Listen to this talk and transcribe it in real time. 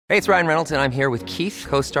Hey, it's Ryan Reynolds, and I'm here with Keith,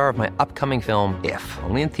 co-star of my upcoming film, If,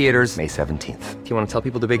 only in theaters May 17th. Do you want to tell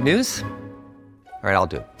people the big news? All right, I'll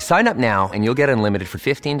do it. Sign up now and you'll get unlimited for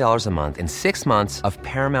 $15 a month and 6 months of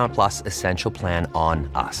Paramount Plus Essential Plan on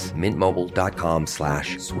us.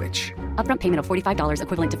 MintMobile.com/switch. Upfront payment of $45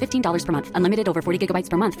 equivalent to $15 per month. Unlimited over 40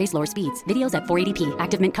 gigabytes per month. Face lower speeds. Videos at 480p.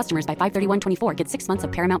 Active Mint customers by 531.24 get 6 months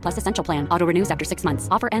of Paramount Plus Essential Plan. Auto renews after 6 months.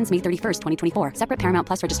 Offer ends May 31st, 2024. Separate Paramount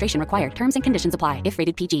Plus registration required. Terms and conditions apply if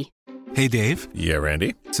rated PG. Hey, Dave. Yeah,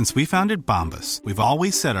 Randy. Since we founded Bombas, we've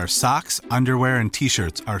always said our socks, underwear, and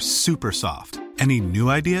T-shirts are super soft. Any new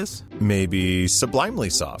ideas? Maybe sublimely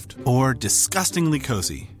soft. Or disgustingly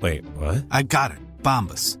cozy. Wait, what? I got it.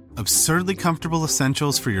 Bombas. Absurdly comfortable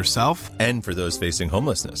essentials for yourself and for those facing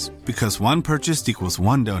homelessness. Because one purchased equals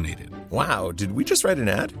one donated. Wow, did we just write an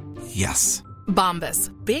ad? Yes. Bombas.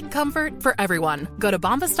 Big comfort for everyone. Go to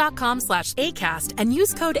bombas.com/ACAST and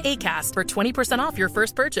use code ACAST for 20% off your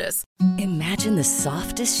first purchase. Imagine the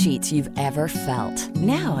softest sheets you've ever felt.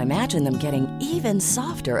 Now imagine them getting even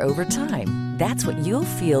softer over time. That's what you'll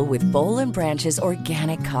feel with Boll & Branch's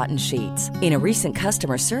organic cotton sheets. In a recent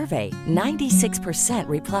customer survey, 96%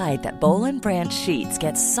 replied that Boll & Branch sheets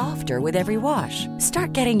get softer with every wash.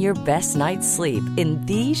 Start getting your best night's sleep in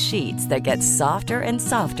these sheets that get softer and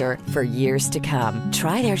softer for years to come.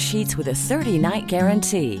 Try their sheets with a 30-night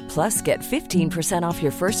guarantee. Plus, get 15% off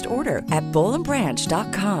your first order at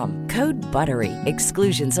bollandbranch.com. Code BUTTERY.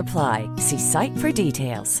 Exclusions apply. See site for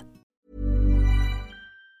details.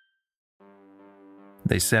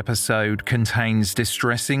 This episode contains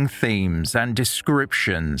distressing themes and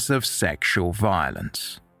descriptions of sexual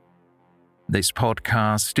violence. This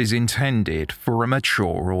podcast is intended for a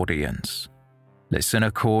mature audience.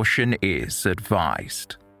 Listener caution is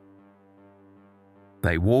advised.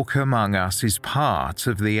 They Walk Among Us is part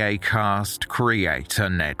of the Acast Creator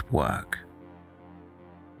Network.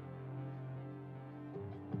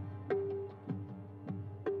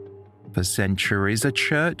 For centuries, a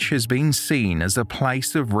church has been seen as a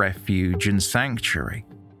place of refuge and sanctuary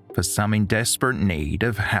for some in desperate need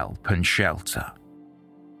of help and shelter.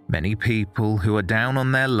 Many people who are down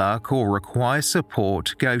on their luck or require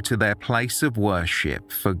support go to their place of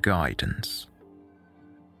worship for guidance.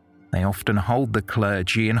 They often hold the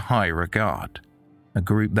clergy in high regard, a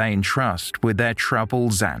group they entrust with their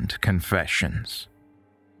troubles and confessions.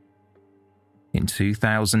 In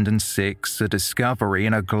 2006, a discovery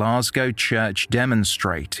in a Glasgow church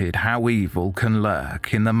demonstrated how evil can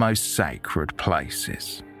lurk in the most sacred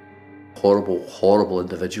places. Horrible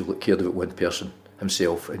individual that cared about one person,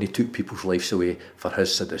 himself, and he took people's lives away for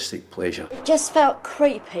his sadistic pleasure. It just felt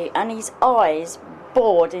creepy, and his eyes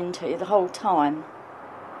bored into you the whole time,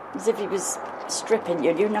 as if he was stripping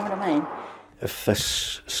you know what I mean? If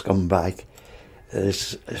this scumbag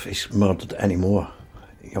if he's murdered any more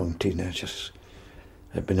young teenagers,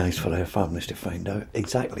 it'd be nice for their families to find out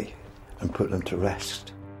exactly and put them to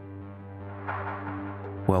rest.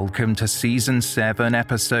 Welcome to Season 7,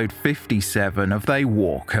 Episode 57 of They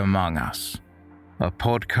Walk Among Us, a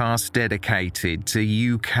podcast dedicated to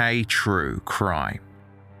UK true crime.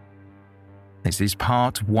 This is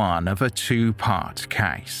part 1 of a 2-part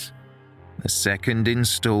case. The second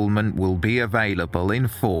instalment will be available in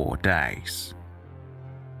 4 days.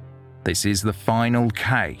 This is the final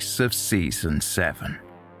case of Season 7.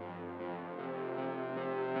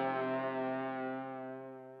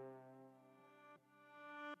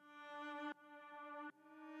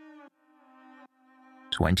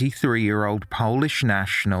 "23-year-old Polish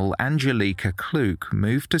national Angelika Kluk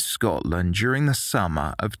moved to Scotland during the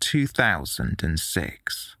summer of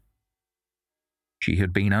 2006. She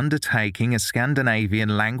had been undertaking a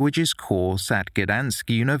Scandinavian languages course at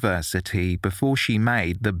Gdansk University before she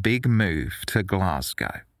made the big move to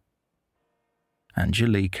Glasgow.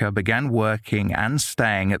 Angelika began working and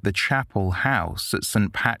staying at the Chapel House at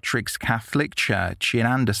St Patrick's Catholic Church in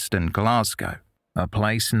Anderston, Glasgow, a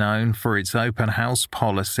place known for its open house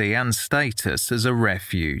policy and status as a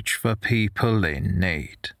refuge for people in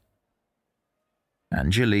need.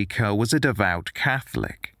 Angelika was a devout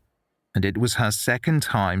Catholic, and it was her second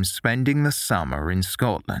time spending the summer in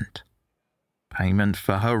Scotland. Payment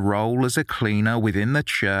for her role as a cleaner within the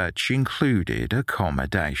church included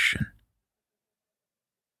accommodation.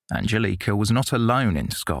 Angelika was not alone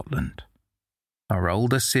in Scotland. Her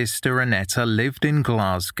older sister Annetta lived in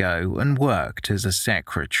Glasgow and worked as a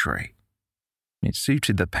secretary. It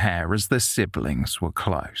suited the pair as the siblings were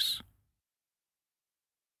close.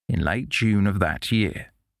 In late June of that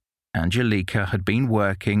year, Angelika had been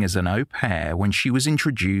working as an au pair when she was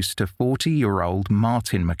introduced to 40-year-old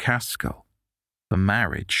Martin McCaskill, the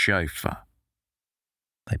marriage chauffeur.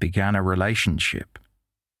 They began a relationship,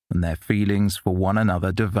 and their feelings for one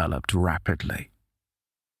another developed rapidly.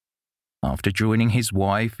 After joining his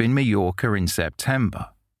wife in Mallorca in September,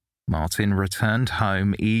 Martin returned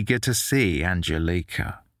home eager to see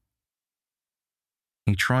Angelika.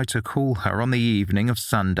 He tried to call her on the evening of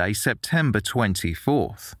Sunday, September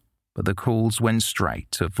 24th, but the calls went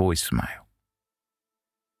straight to voicemail.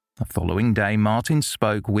 The following day, Martin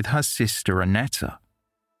spoke with her sister Annetta,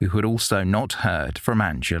 who had also not heard from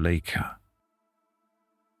Angelika.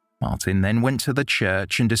 Martin then went to the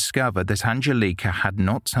church and discovered that Angelika had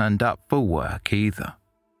not turned up for work either.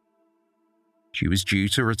 She was due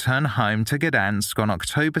to return home to Gdansk on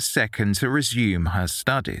October 2nd to resume her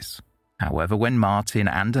studies. However, when Martin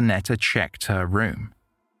and Annetta checked her room,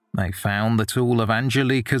 they found that all of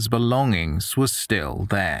Angelika's belongings were still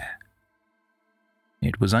there.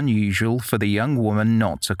 It was unusual for the young woman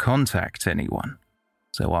not to contact anyone,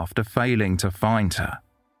 so after failing to find her,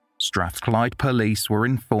 Strathclyde police were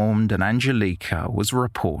informed and Angelika was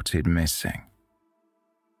reported missing.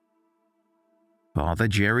 Father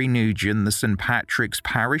Jerry Nugent, the St. Patrick's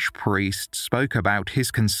parish priest, spoke about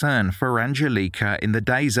his concern for Angelika in the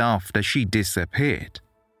days after she disappeared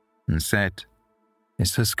and said,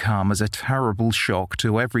 "This has come as a terrible shock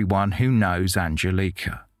to everyone who knows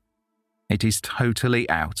Angelika. It is totally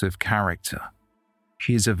out of character.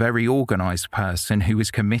 She is a very organised person who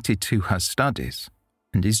is committed to her studies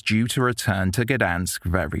and is due to return to Gdansk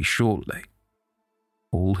very shortly.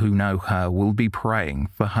 All who know her will be praying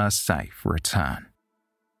for her safe return."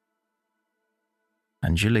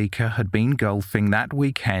 Angelika had been golfing that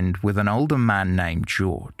weekend with an older man named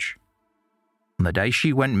George. On the day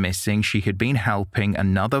she went missing, she had been helping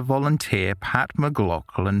another volunteer, Pat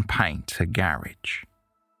McLaughlin, paint a garage.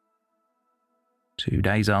 2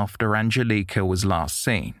 days after Angelika was last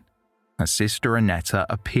seen, her sister Annetta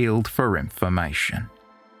appealed for information.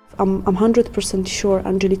 I'm 100% sure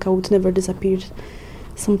Angelika would never disappear.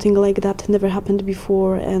 Something like that never happened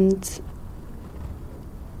before, and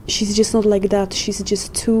she's just not like that. She's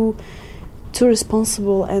just too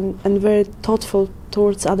responsible and very thoughtful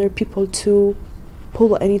towards other people to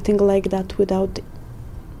pull anything like that without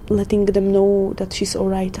letting them know that she's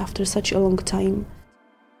alright after such a long time.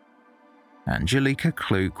 Angelika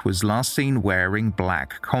Kluk was last seen wearing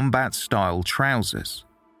black combat-style trousers,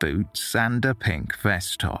 boots and a pink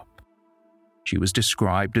vest top. She was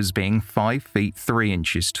described as being 5 feet 3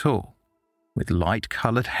 inches tall, with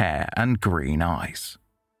light-coloured hair and green eyes.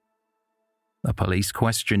 The police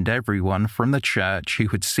questioned everyone from the church who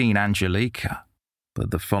had seen Angelika,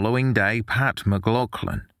 but the following day Pat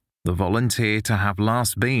McLaughlin, the volunteer to have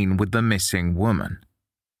last been with the missing woman,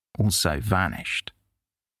 also vanished.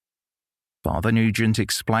 Father Nugent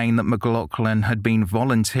explained that McLaughlin had been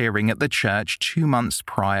volunteering at the church 2 months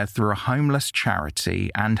prior through a homeless charity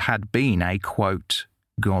and had been a, quote,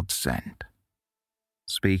 godsend.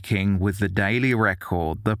 Speaking with the Daily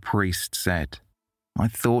Record, the priest said, "I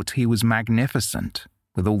thought he was magnificent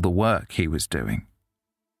with all the work he was doing.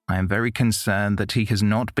 I am very concerned that he has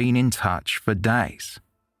not been in touch for days.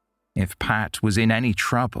 If Pat was in any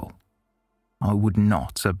trouble, I would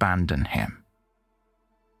not abandon him."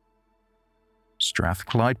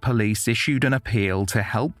 Strathclyde police issued an appeal to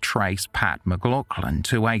help trace Pat McLaughlin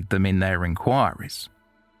to aid them in their inquiries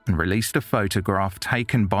and released a photograph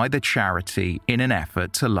taken by the charity in an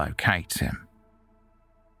effort to locate him.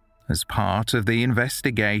 As part of the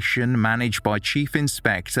investigation managed by Chief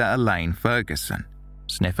Inspector Elaine Ferguson,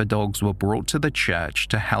 sniffer dogs were brought to the church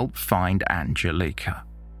to help find Angelika.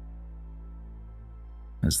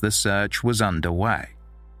 As the search was underway,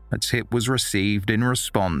 a tip was received in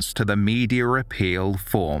response to the media appeal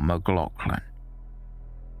for McLaughlin.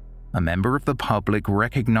 A member of the public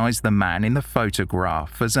recognised the man in the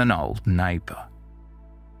photograph as an old neighbour,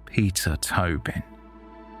 Peter Tobin.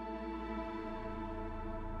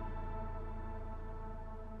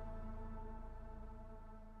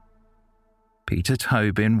 Peter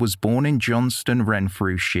Tobin was born in Johnston,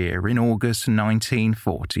 Renfrewshire in August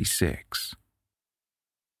 1946.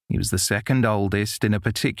 He was the second oldest in a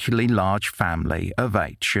particularly large family of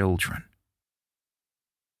 8 children.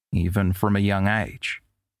 Even from a young age,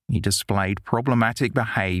 he displayed problematic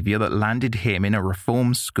behaviour that landed him in a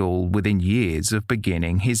reform school within years of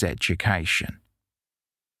beginning his education.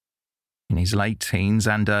 In his late teens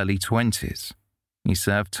and early 20s, he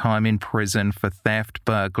served time in prison for theft,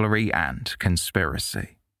 burglary and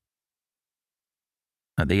conspiracy.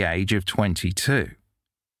 At the age of 22,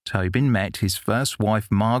 Tobin met his first wife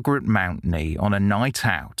Margaret Mountney on a night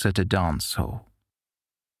out at a dance hall.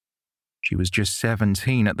 She was just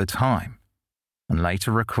 17 at the time, and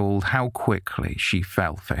later recalled how quickly she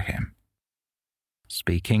fell for him.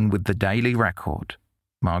 Speaking with the Daily Record,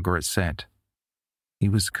 Margaret said. He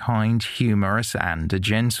was kind, humorous, and a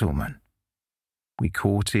gentleman. We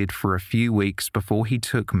courted for a few weeks before he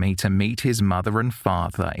took me to meet his mother and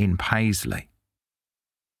father in Paisley.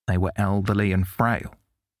 They were elderly and frail,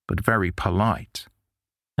 but very polite,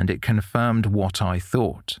 and it confirmed what I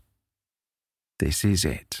thought. This is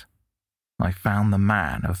it. I found the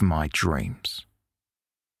man of my dreams.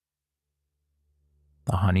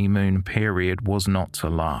 The honeymoon period was not to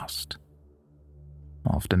last.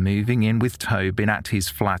 After moving in with Tobin at his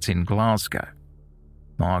flat in Glasgow,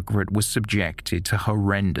 Margaret was subjected to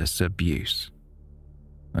horrendous abuse.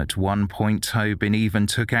 At one point, Tobin even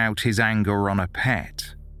took out his anger on a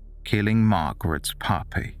pet, killing Margaret's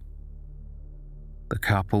puppy. The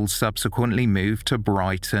couple subsequently moved to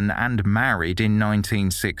Brighton and married in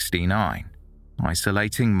 1969,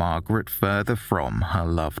 isolating Margaret further from her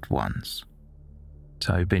loved ones.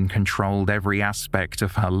 Tobin controlled every aspect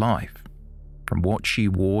of her life, from what she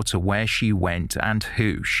wore to where she went and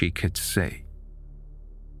who she could see.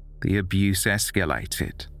 The abuse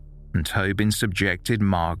escalated, and Tobin subjected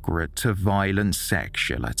Margaret to violent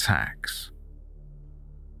sexual attacks.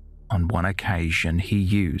 On one occasion, he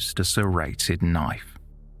used a serrated knife.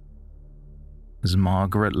 As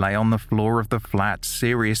Margaret lay on the floor of the flat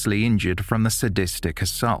seriously injured from the sadistic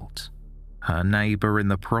assault, her neighbour in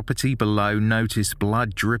the property below noticed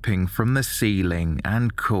blood dripping from the ceiling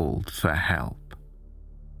and called for help.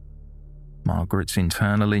 Margaret's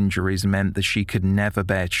internal injuries meant that she could never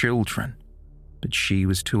bear children, but she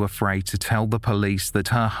was too afraid to tell the police that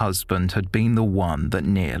her husband had been the one that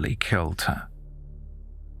nearly killed her.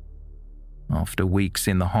 After weeks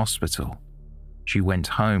in the hospital, she went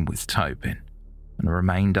home with Tobin and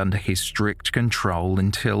remained under his strict control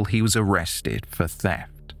until he was arrested for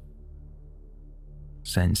theft.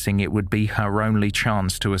 Sensing it would be her only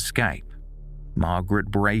chance to escape, Margaret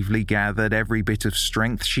bravely gathered every bit of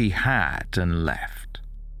strength she had and left.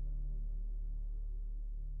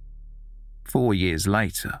 4 years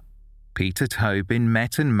later, Peter Tobin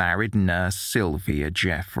met and married nurse Sylvia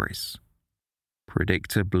Jeffries.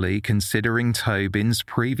 Predictably, considering Tobin's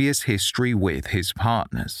previous history with his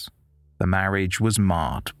partners, the marriage was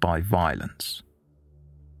marred by violence.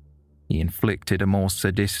 He inflicted a more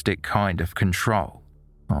sadistic kind of control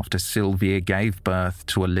after Sylvia gave birth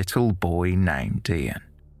to a little boy named Ian.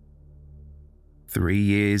 3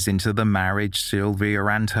 years into the marriage, Sylvia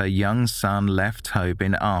and her young son left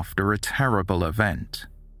Tobin after a terrible event,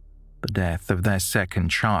 the death of their second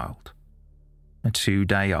child, a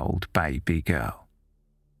 2-day-old baby girl.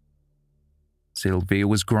 Sylvia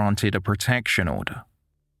was granted a protection order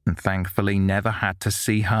and thankfully never had to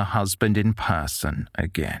see her husband in person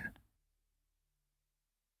again.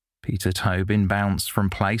 Peter Tobin bounced from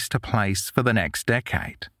place to place for the next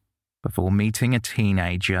decade before meeting a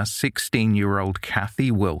teenager, 16-year-old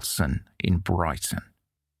Kathy Wilson, in Brighton.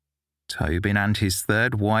 Tobin and his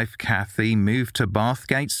third wife, Kathy, moved to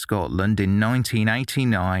Bathgate, Scotland in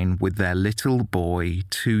 1989 with their little boy,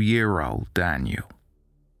 2-year-old Daniel.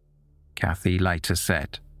 Kathy later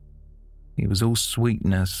said, "He was all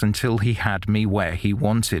sweetness until he had me where he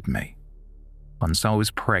wanted me. Once I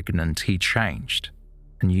was pregnant, he changed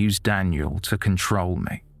and used Daniel to control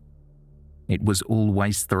me. It was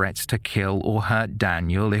always threats to kill or hurt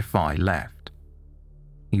Daniel if I left.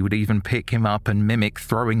 He would even pick him up and mimic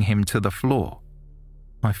throwing him to the floor.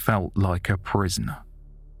 I felt like a prisoner."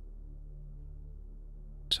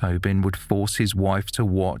 Tobin would force his wife to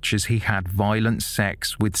watch as he had violent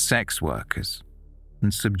sex with sex workers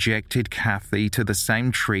and subjected Kathy to the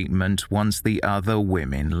same treatment once the other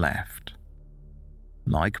women left.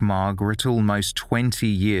 Like Margaret almost 20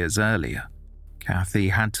 years earlier, Kathy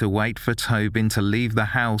had to wait for Tobin to leave the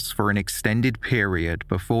house for an extended period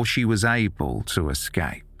before she was able to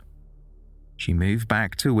escape. She moved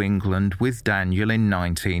back to England with Daniel in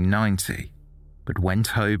 1990, but when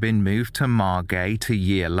Tobin moved to Margate a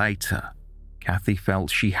year later, Kathy felt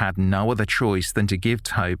she had no other choice than to give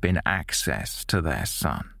Tobin access to their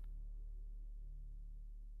son.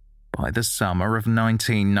 By the summer of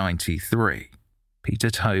 1993, Peter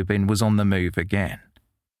Tobin was on the move again.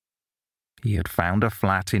 He had found a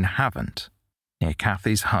flat in Havant, near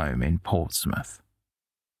Kathy's home in Portsmouth.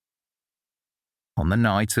 On the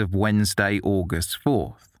night of Wednesday, August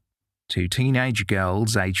 4th, 2 teenage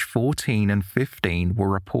girls aged 14 and 15 were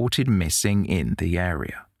reported missing in the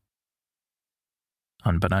area.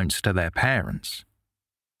 Unbeknownst to their parents,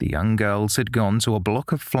 the young girls had gone to a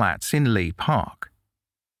block of flats in Lee Park,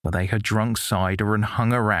 where they had drunk cider and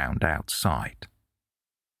hung around outside.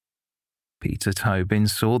 Peter Tobin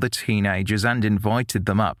saw the teenagers and invited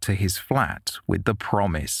them up to his flat with the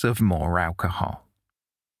promise of more alcohol.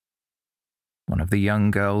 One of the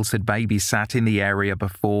young girls had babysat in the area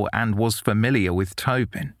before and was familiar with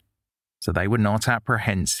Tobin, so they were not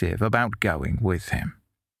apprehensive about going with him.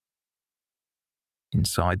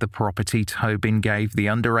 Inside the property, Tobin gave the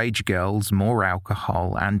underage girls more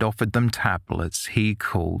alcohol and offered them tablets he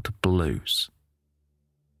called blues.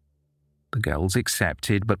 The girls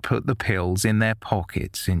accepted but put the pills in their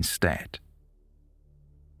pockets instead.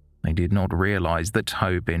 They did not realize that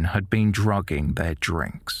Tobin had been drugging their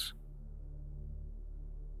drinks.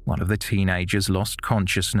 One of the teenagers lost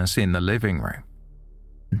consciousness in the living room,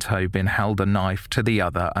 and Tobin held a knife to the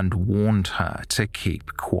other and warned her to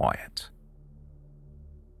keep quiet.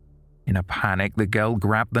 In a panic, the girl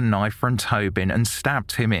grabbed the knife from Tobin and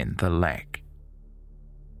stabbed him in the leg.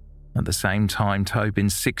 At the same time,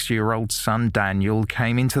 Tobin's 6-year-old son Daniel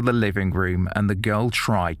came into the living room and the girl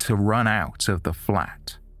tried to run out of the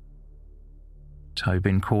flat.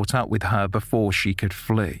 Tobin caught up with her before she could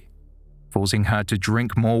flee, forcing her to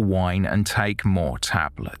drink more wine and take more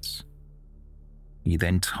tablets. He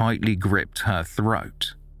then tightly gripped her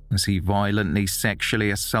throat as he violently sexually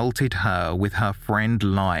assaulted her with her friend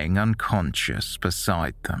lying unconscious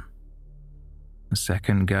beside them. The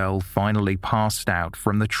second girl finally passed out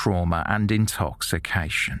from the trauma and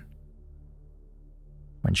intoxication.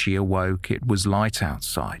 When she awoke, it was light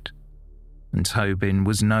outside, and Tobin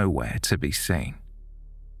was nowhere to be seen.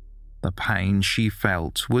 The pain she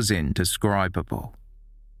felt was indescribable.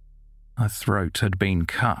 Her throat had been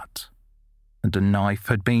cut, and a knife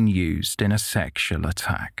had been used in a sexual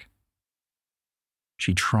attack.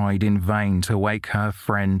 She tried in vain to wake her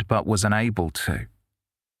friend but was unable to,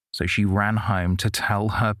 so she ran home to tell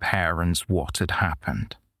her parents what had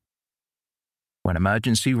happened. When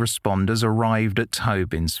emergency responders arrived at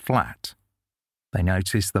Tobin's flat, they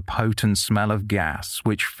noticed the potent smell of gas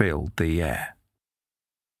which filled the air.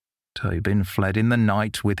 Tobin fled in the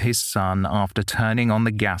night with his son after turning on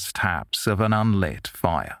the gas taps of an unlit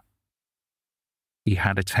fire. He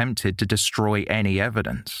had attempted to destroy any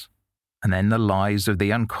evidence, and then the lives of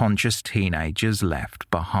the unconscious teenagers left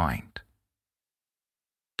behind.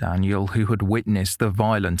 Daniel, who had witnessed the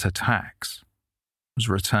violent attacks, was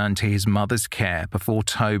returned to his mother's care before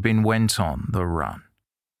Tobin went on the run.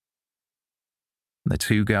 The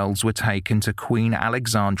two girls were taken to Queen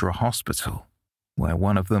Alexandra Hospital, where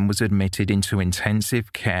one of them was admitted into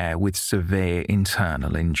intensive care with severe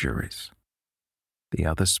internal injuries. The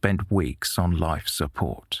other spent weeks on life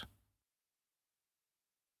support.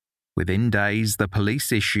 Within days, the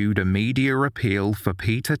police issued a media appeal for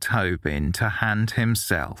Peter Tobin to hand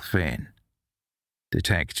himself in.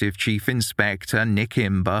 Detective Chief Inspector Nick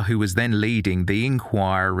Imber, who was then leading the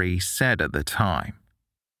inquiry, said at the time,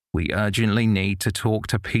 "We urgently need to talk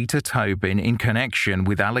to Peter Tobin in connection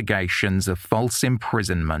with allegations of false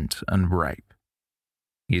imprisonment and rape.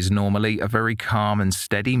 He is normally a very calm and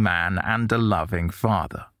steady man and a loving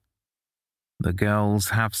father. The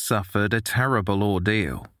girls have suffered a terrible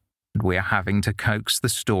ordeal, and we are having to coax the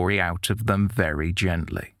story out of them very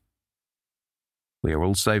gently. We are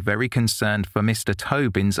also very concerned for Mr.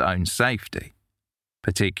 Tobin's own safety,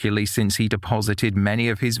 particularly since he deposited many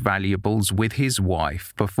of his valuables with his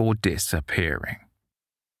wife before disappearing."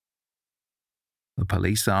 The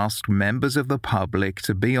police asked members of the public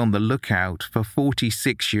to be on the lookout for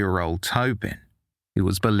 46-year-old Tobin, who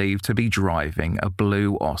was believed to be driving a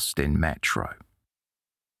blue Austin Metro.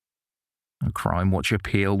 A Crime Watch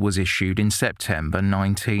appeal was issued in September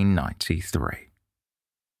 1993.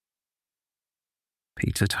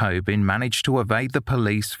 Peter Tobin managed to evade the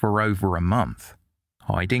police for over a month,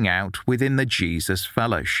 hiding out within the Jesus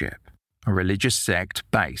Fellowship, a religious sect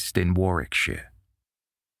based in Warwickshire.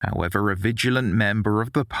 However, a vigilant member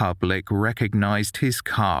of the public recognised his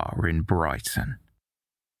car in Brighton.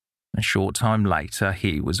 A short time later,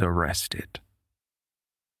 he was arrested.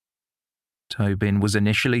 Tobin was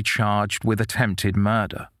initially charged with attempted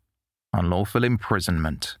murder, unlawful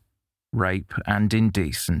imprisonment, rape and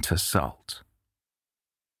indecent assault.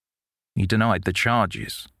 He denied the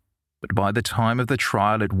charges, but by the time of the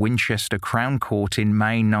trial at Winchester Crown Court in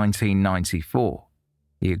May 1994,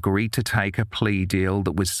 he agreed to take a plea deal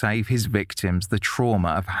that would save his victims the trauma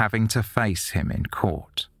of having to face him in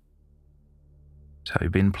court.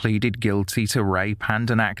 Tobin pleaded guilty to rape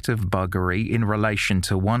and an act of buggery in relation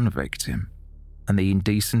to one victim, and the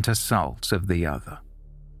indecent assault of the other.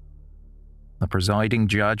 The presiding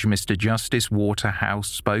judge, Mr. Justice Waterhouse,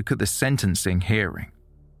 spoke at the sentencing hearing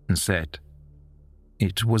and said,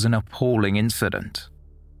 "It was an appalling incident.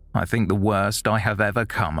 I think the worst I have ever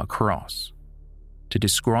come across. To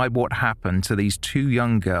describe what happened to these two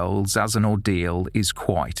young girls as an ordeal is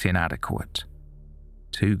quite inadequate.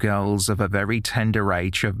 2 girls of a very tender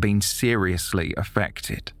age have been seriously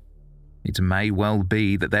affected. It may well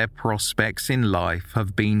be that their prospects in life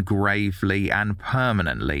have been gravely and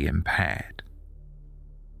permanently impaired.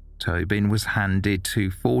 Tobin was handed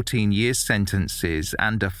 2 14-year sentences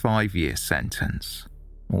and a 5-year sentence,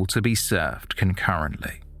 all to be served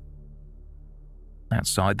concurrently.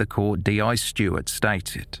 Outside the court, D.I. Stewart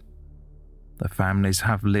stated, "The families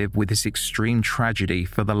have lived with this extreme tragedy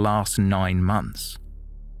for the last 9 months,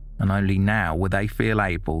 and only now will they feel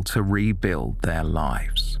able to rebuild their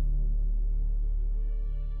lives."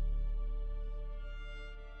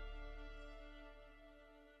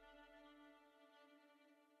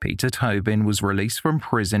 Peter Tobin was released from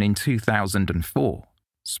prison in 2004,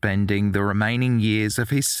 spending the remaining years of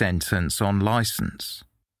his sentence on licence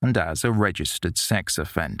and as a registered sex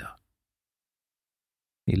offender.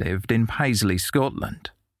 He lived in Paisley, Scotland,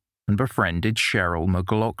 and befriended Cheryl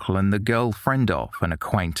McLaughlin, the girlfriend of an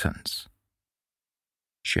acquaintance.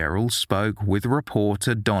 Cheryl spoke with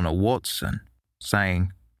reporter Donna Watson,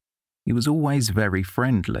 saying, "He was always very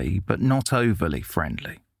friendly, but not overly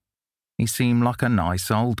friendly. He seemed like a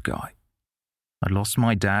nice old guy. I lost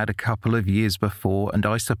my dad a couple of years before, and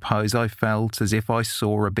I suppose I felt as if I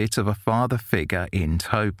saw a bit of a father figure in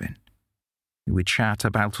Tobin. We would chat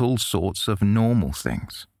about all sorts of normal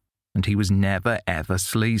things, and he was never ever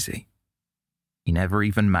sleazy. He never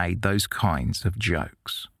even made those kinds of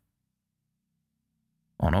jokes."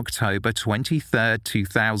 On October 23,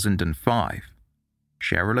 2005,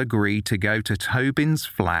 Cheryl agreed to go to Tobin's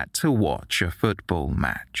flat to watch a football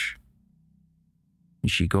match.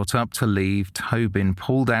 As she got up to leave, Tobin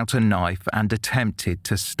pulled out a knife and attempted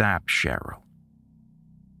to stab Cheryl.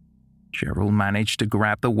 Cheryl managed to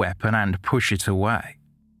grab the weapon and push it away,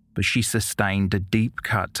 but she sustained a deep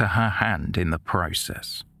cut to her hand in the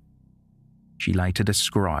process. She later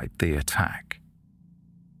described the attack.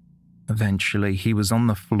 "Eventually, he was on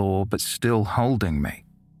the floor but still holding me,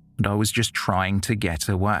 and I was just trying to get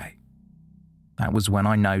away. That was when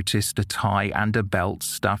I noticed a tie and a belt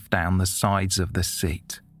stuffed down the sides of the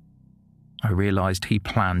seat. I realised he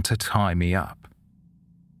planned to tie me up.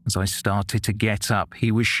 As I started to get up,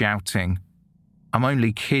 he was shouting, 'I'm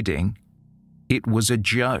only kidding. It was a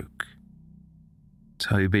joke.'"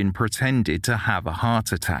 Tobin pretended to have a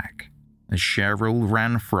heart attack as Cheryl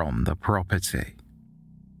ran from the property.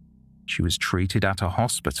 She was treated at a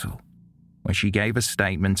hospital, where she gave a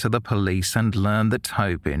statement to the police and learned that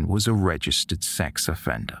Tobin was a registered sex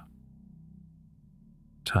offender.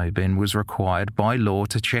 Tobin was required by law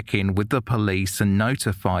to check in with the police and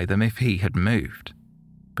notify them if he had moved,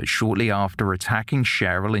 but shortly after attacking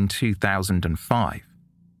Cheryl in 2005,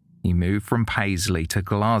 he moved from Paisley to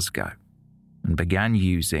Glasgow and began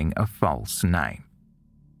using a false name,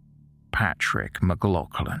 Patrick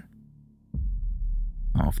McLaughlin.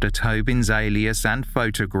 After Tobin's alias and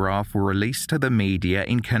photograph were released to the media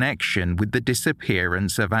in connection with the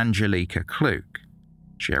disappearance of Angelica Kluke,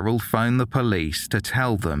 Cheryl phoned the police to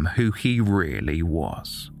tell them who he really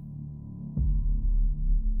was.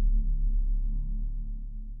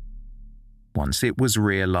 Once it was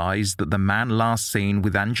realised that the man last seen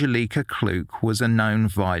with Angelica Kluke was a known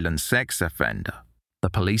violent sex offender, the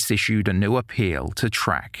police issued a new appeal to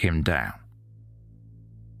track him down.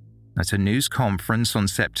 At a news conference on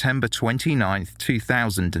September 29,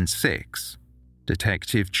 2006,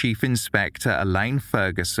 Detective Chief Inspector Elaine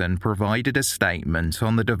Ferguson provided a statement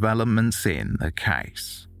on the developments in the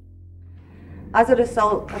case. As a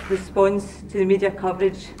result of response to the media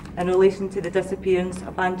coverage in relation to the disappearance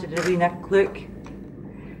of Angelina Kluke,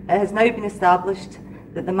 it has now been established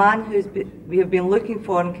that the man we have been looking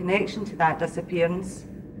for in connection to that disappearance,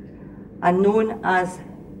 and known as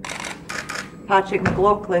Patrick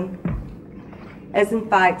McLaughlin, is in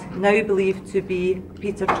fact now believed to be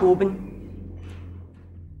Peter Tobin.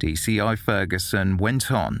 DCI Ferguson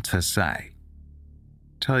went on to say,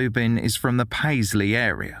 "Tobin is from the Paisley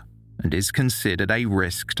area and is considered a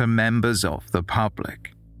risk to members of the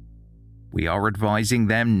public. We are advising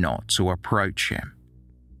them not to approach him.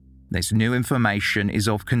 This new information is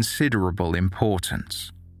of considerable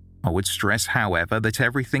importance. I would stress, however, that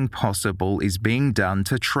everything possible is being done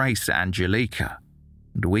to trace Angelica,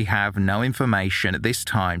 and we have no information at this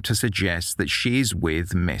time to suggest that she is with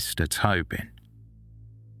Mr. Tobin.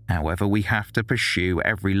 However, we have to pursue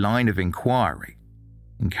every line of inquiry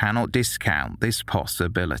and cannot discount this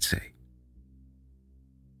possibility."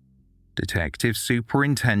 Detective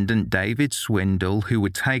Superintendent David Swindle, who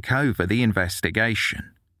would take over the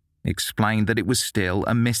investigation, explained that it was still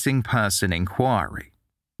a missing person inquiry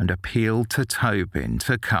and appealed to Tobin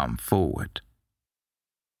to come forward.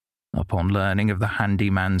 Upon learning of the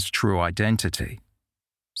handyman's true identity,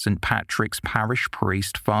 St Patrick's parish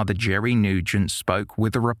priest Father Jerry Nugent spoke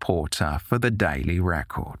with a reporter for the Daily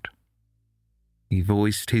Record. He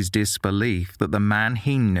voiced his disbelief that the man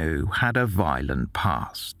he knew had a violent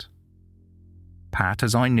past. Pat,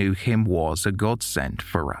 as I knew him, was a godsend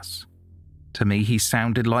for us. To me, he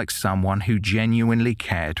sounded like someone who genuinely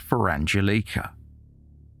cared for Angelica.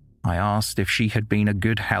 I asked if she had been a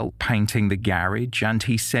good help painting the garage, and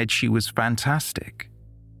he said she was fantastic.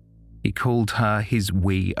 He called her his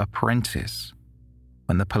wee apprentice.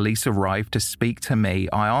 When the police arrived to speak to me,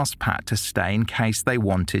 I asked Pat to stay in case they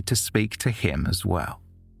wanted to speak to him as well.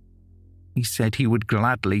 He said he would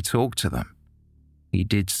gladly talk to them. He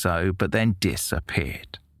did so, but then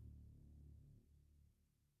disappeared.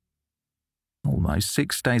 Almost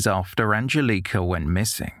 6 days after Angelica went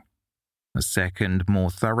missing, a second, more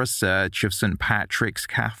thorough search of St Patrick's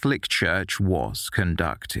Catholic Church was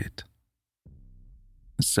conducted.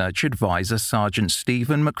 Search advisor Sergeant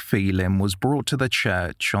Stephen McPhelan was brought to the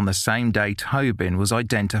church on the same day Tobin was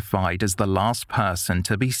identified as the last person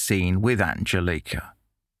to be seen with Angelica.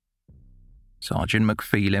 Sergeant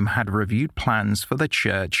McPhelan had reviewed plans for the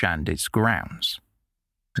church and its grounds,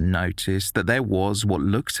 and noticed that there was what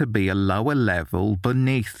looked to be a lower level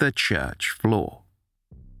beneath the church floor.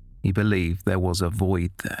 He believed there was a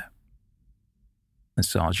void there. The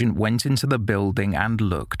sergeant went into the building and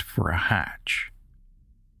looked for a hatch.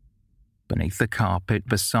 Beneath the carpet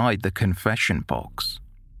beside the confession box,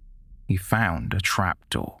 he found a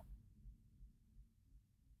trapdoor.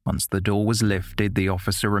 Once the door was lifted, the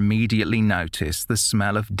officer immediately noticed the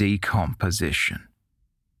smell of decomposition.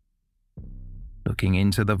 Looking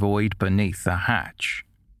into the void beneath the hatch,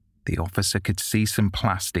 the officer could see some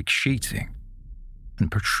plastic sheeting, and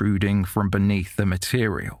protruding from beneath the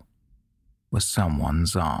material were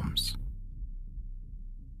someone's arms.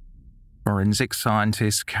 Forensic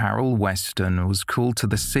scientist Carol Weston was called to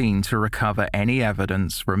the scene to recover any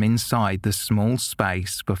evidence from inside the small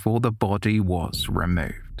space before the body was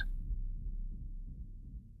removed.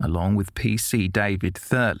 Along with PC David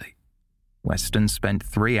Thurley, Weston spent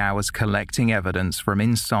 3 hours collecting evidence from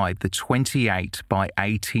inside the 28 by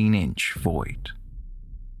 18-inch void.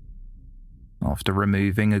 After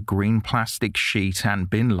removing a green plastic sheet and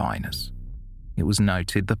bin liners, it was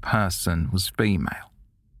noted the person was female,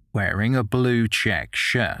 wearing a blue check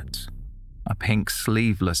shirt, a pink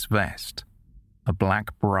sleeveless vest, a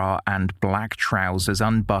black bra and black trousers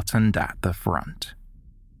unbuttoned at the front.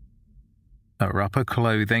 Her upper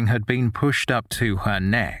clothing had been pushed up to her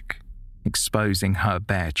neck, exposing her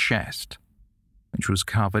bare chest, which was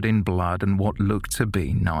covered in blood and what looked to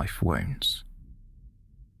be knife wounds.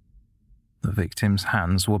 The victim's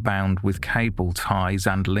hands were bound with cable ties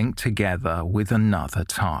and linked together with another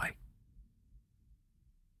tie.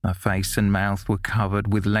 Her face and mouth were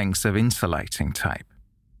covered with lengths of insulating tape,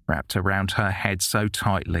 wrapped around her head so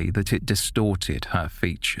tightly that it distorted her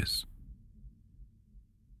features.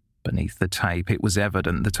 Beneath the tape, it was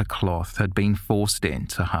evident that a cloth had been forced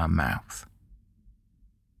into her mouth.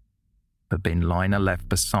 The bin liner left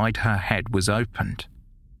beside her head was opened,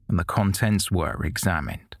 and the contents were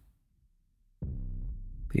examined.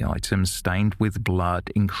 The items stained with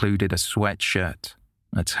blood included a sweatshirt,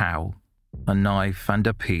 a towel, a knife and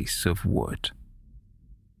a piece of wood.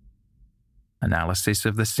 Analysis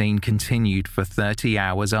of the scene continued for 30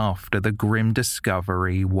 hours after the grim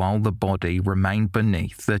discovery while the body remained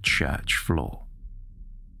beneath the church floor.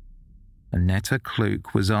 Annetta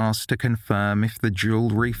Kluke was asked to confirm if the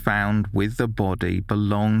jewellery found with the body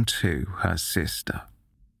belonged to her sister.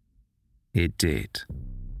 It did,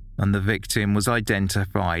 and the victim was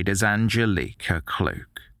identified as Angelica Kluke.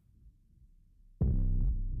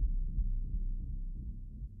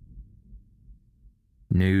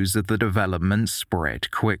 News of the development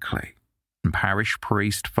spread quickly, and parish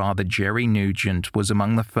priest Father Jerry Nugent was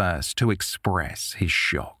among the first to express his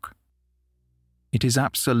shock. It is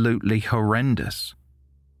absolutely horrendous.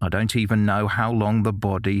 I don't even know how long the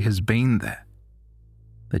body has been there.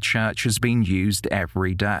 The church has been used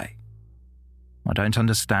every day. I don't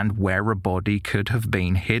understand where a body could have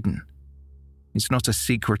been hidden. It's not a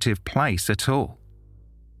secretive place at all.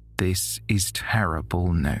 This is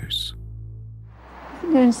terrible news.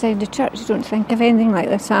 You're inside the church, you don't think of anything like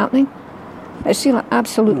this happening. It's really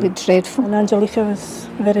absolutely dreadful. And Angelica was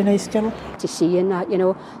a very nice girl. To see in that,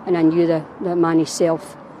 and I knew the man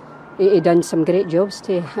himself, he'd done some great jobs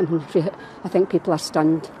to him. I think people are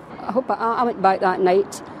stunned. I went back that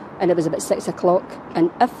night and it was about 6 o'clock,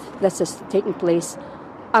 and if this has taken place,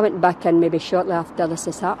 I went back in maybe shortly after this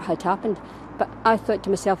had happened. But I thought to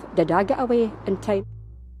myself, did I get away in time?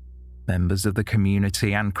 Members of the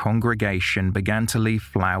community and congregation began to leave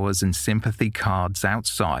flowers and sympathy cards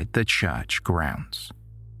outside the church grounds.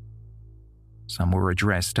 Some were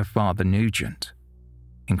addressed to Father Nugent,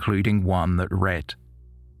 including one that read,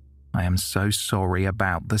 "I am so sorry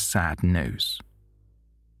about the sad news.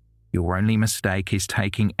 Your only mistake is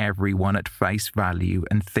taking everyone at face value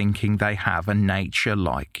and thinking they have a nature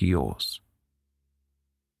like yours.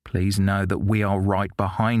 Please know that we are right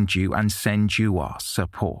behind you and send you our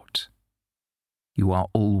support. You are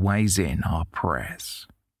always in our prayers."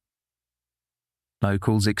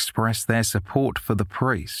 Locals expressed their support for the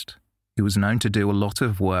priest, who was known to do a lot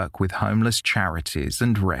of work with homeless charities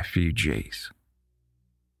and refugees.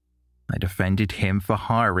 They defended him for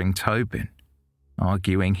hiring Tobin,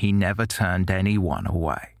 arguing he never turned anyone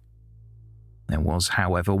away. There was,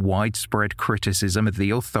 however, widespread criticism of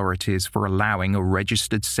the authorities for allowing a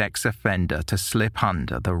registered sex offender to slip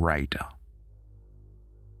under the radar.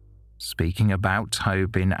 Speaking about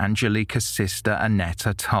Tobin, Angelica's sister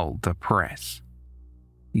Annetta told the press,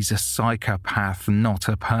 "He's a psychopath, not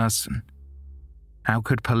a person. How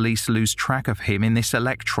could police lose track of him in this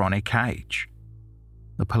electronic age?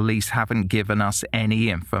 The police haven't given us any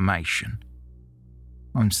information.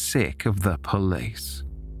 I'm sick of the police."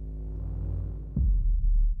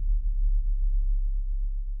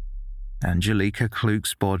 Angelica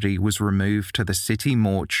Kluk's body was removed to the city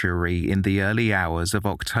mortuary in the early hours of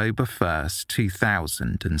October 1st,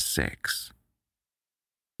 2006.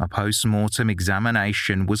 A post-mortem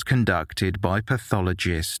examination was conducted by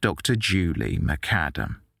pathologist Dr. Julie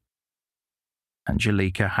McAdam.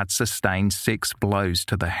 Angelica had sustained 6 blows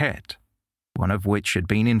to the head, one of which had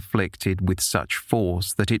been inflicted with such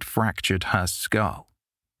force that it fractured her skull,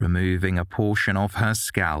 removing a portion of her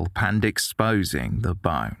scalp and exposing the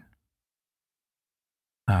bone.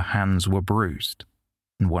 Her hands were bruised,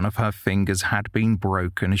 and one of her fingers had been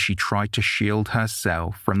broken as she tried to shield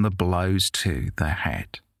herself from the blows to the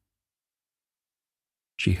head.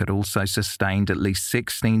 She had also sustained at least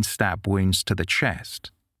 16 stab wounds to the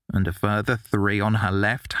chest, and a further 3 on her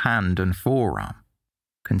left hand and forearm,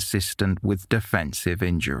 consistent with defensive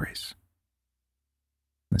injuries.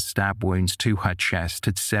 The stab wounds to her chest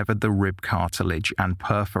had severed the rib cartilage and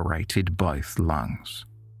perforated both lungs.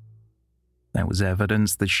 There was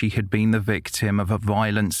evidence that she had been the victim of a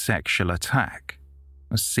violent sexual attack.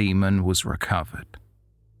 A semen was recovered.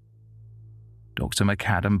 Dr.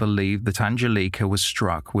 McAdam believed that Angelica was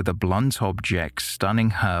struck with a blunt object, stunning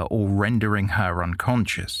her or rendering her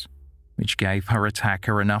unconscious, which gave her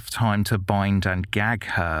attacker enough time to bind and gag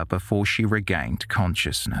her before she regained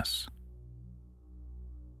consciousness.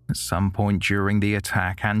 At some point during the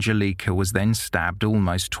attack, Angelica was then stabbed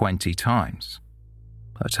almost 20 times.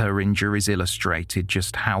 But her injuries illustrated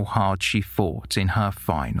just how hard she fought in her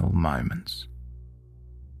final moments.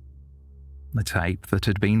 The tape that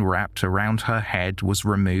had been wrapped around her head was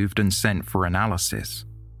removed and sent for analysis,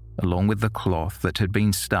 along with the cloth that had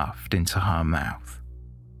been stuffed into her mouth.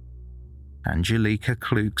 Angelica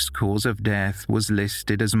Kluk's cause of death was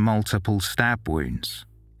listed as multiple stab wounds,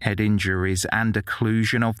 head injuries, and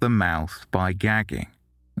occlusion of the mouth by gagging,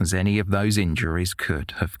 as any of those injuries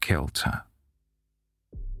could have killed her.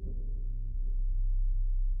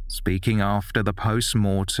 Speaking after the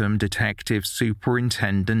post-mortem, Detective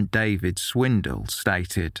Superintendent David Swindle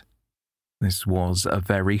stated, "This was a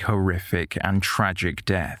very horrific and tragic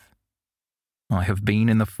death. I have been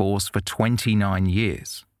in the force for 29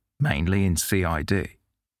 years, mainly in CID,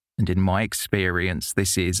 and in my experience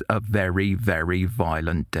this is a very, very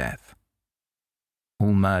violent death.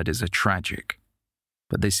 All murders are tragic,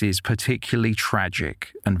 but this is particularly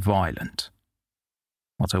tragic and violent.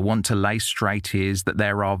 What I want to lay straight is that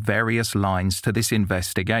there are various lines to this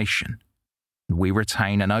investigation, and we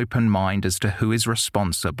retain an open mind as to who is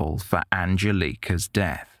responsible for Angelica's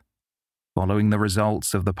death. Following the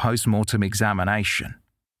results of the post-mortem examination,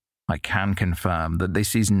 I can confirm that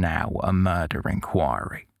this is now a murder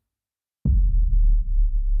inquiry."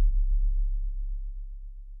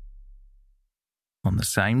 On the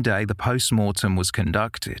same day the post-mortem was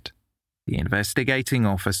conducted, the investigating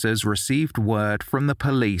officers received word from the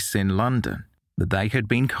police in London that they had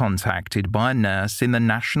been contacted by a nurse in the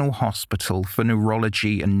National Hospital for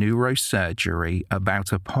Neurology and Neurosurgery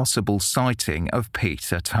about a possible sighting of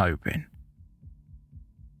Peter Tobin.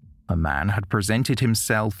 A man had presented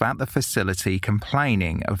himself at the facility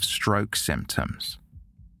complaining of stroke symptoms.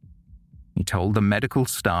 He told the medical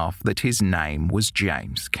staff that his name was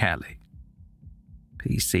James Kelly.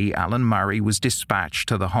 PC Alan Murray was dispatched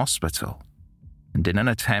to the hospital, and in an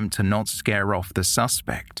attempt to not scare off the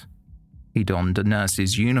suspect, he donned a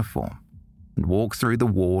nurse's uniform and walked through the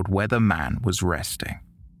ward where the man was resting.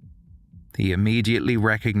 he immediately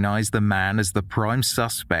recognised the man as the prime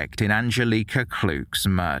suspect in Angelica Kluk's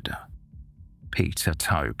murder, Peter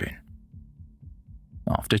Tobin.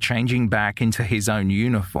 After changing back into his own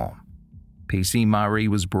uniform, PC Murray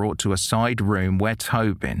was brought to a side room where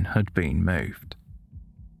Tobin had been moved.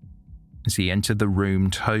 As he entered the room,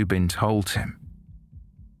 Tobin told him,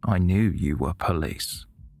 "I knew you were police.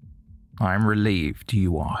 I am relieved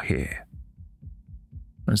you are here."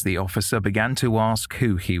 As the officer began to ask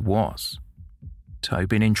who he was,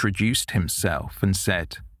 Tobin introduced himself and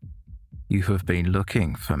said, "You have been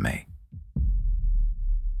looking for me."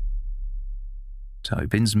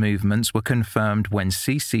 Tobin's movements were confirmed when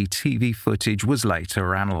CCTV footage was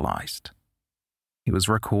later analysed. He was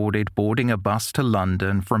recorded boarding a bus to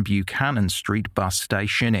London from Buchanan Street bus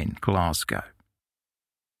station in Glasgow.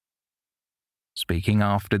 Speaking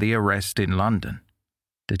after the arrest in London,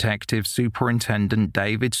 Detective Superintendent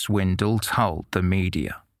David Swindle told the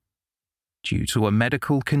media, "Due to a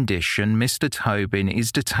medical condition, Mr. Tobin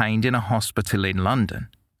is detained in a hospital in London,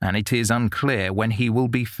 and it is unclear when he will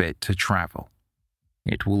be fit to travel.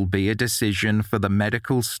 It will be a decision for the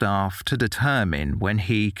medical staff to determine when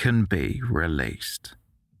he can be released."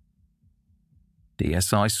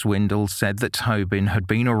 DSI Swindle said that Tobin had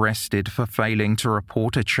been arrested for failing to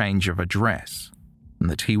report a change of address, and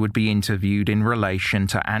that he would be interviewed in relation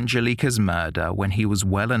to Angelica's murder when he was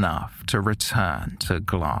well enough to return to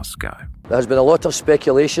Glasgow. There has been a lot of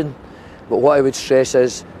speculation, but what I would stress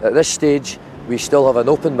is, at this stage, we still have an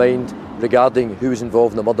open mind regarding who was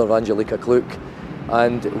involved in the murder of Angelica Kluk,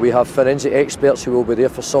 and we have forensic experts who will be there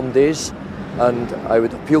for some days, and I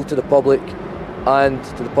would appeal to the public and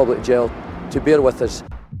to the public jail to bear with us.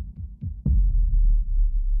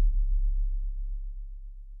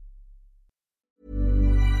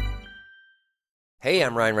 Hey,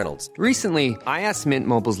 I'm Ryan Reynolds. Recently, I asked Mint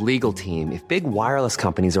Mobile's legal team if big wireless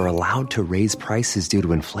companies are allowed to raise prices due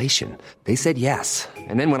to inflation. They said yes.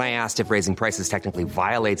 And then when I asked if raising prices technically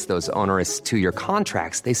violates those onerous two-year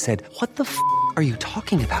contracts, they said, "What the f*** are you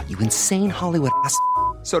talking about, you insane Hollywood ass?"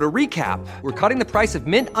 So to recap, we're cutting the price of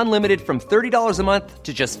Mint Unlimited from $30 a month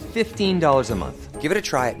to just $15 a month. Give it a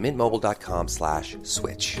try at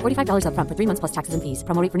mintmobile.com/switch. $45 up front for 3 months plus taxes and fees.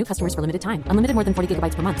 Promo rate for new customers for limited time. Unlimited more than 40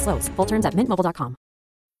 gigabytes per month. Slows full terms at mintmobile.com.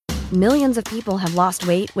 Millions of people have lost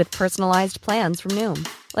weight with personalized plans from Noom.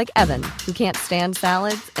 Like Evan, who can't stand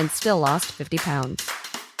salads and still lost 50 pounds.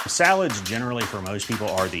 Salads generally for most people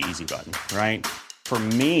are the easy button, right? For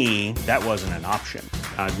me, that wasn't an option.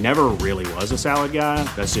 I never really was a salad guy.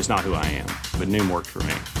 That's just not who I am. But Noom worked for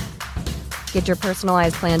me. Get your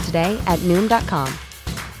personalized plan today at Noom.com.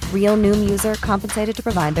 Real Noom user compensated to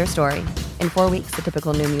provide their story. In 4 weeks, the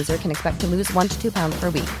typical Noom user can expect to lose 1 to 2 pounds per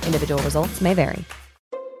week. Individual results may vary.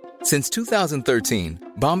 Since 2013,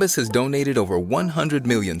 Bombas has donated over 100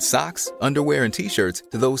 million socks, underwear, and T-shirts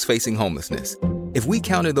to those facing homelessness. If we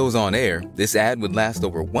counted those on air, this ad would last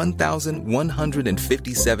over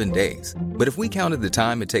 1,157 days. But if we counted the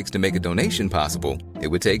time it takes to make a donation possible, it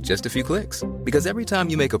would take just a few clicks. Because every time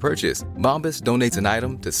you make a purchase, Bombas donates an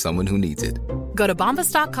item to someone who needs it. Go to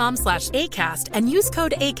bombas.com/ACAST and use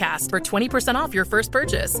code ACAST for 20% off your first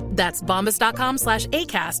purchase. That's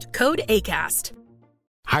bombas.com/ACAST, code ACAST.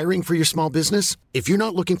 Hiring for your small business? If you're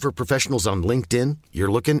not looking for professionals on LinkedIn,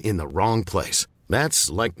 you're looking in the wrong place. That's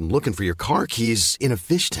like looking for your car keys in a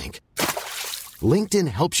fish tank. LinkedIn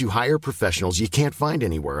helps you hire professionals you can't find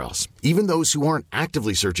anywhere else, even those who aren't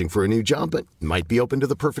actively searching for a new job but might be open to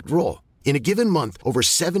the perfect role. In a given month, over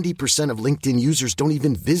 70% of LinkedIn users don't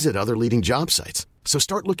even visit other leading job sites. So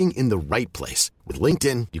start looking in the right place. With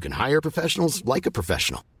LinkedIn, you can hire professionals like a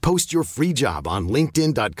professional. Post your free job on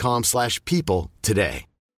linkedin.com/people today.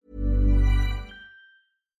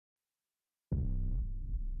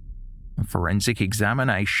 A forensic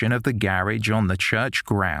examination of the garage on the church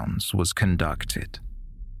grounds was conducted.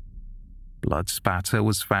 Blood spatter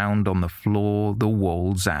was found on the floor, the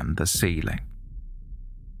walls, and the ceiling.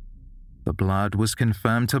 The blood was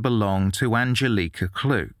confirmed to belong to Angelica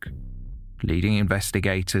Kluk, leading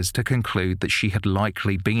investigators to conclude that she had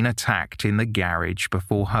likely been attacked in the garage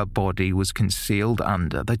before her body was concealed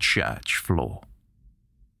under the church floor.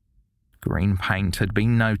 Green paint had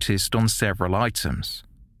been noticed on several items,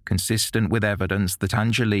 consistent with evidence that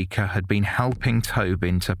Angelica had been helping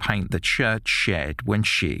Tobin to paint the church shed when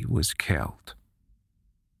she was killed.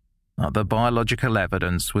 Other biological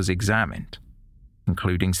evidence was examined,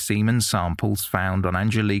 including semen samples found on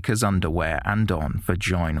Angelica's underwear and on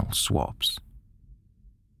vaginal swabs.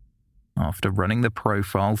 After running the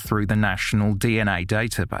profile through the National DNA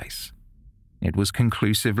Database, it was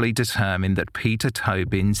conclusively determined that Peter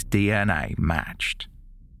Tobin's DNA matched.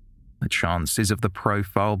 The chances of the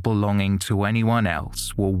profile belonging to anyone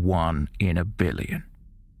else were 1 in a billion.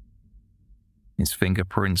 His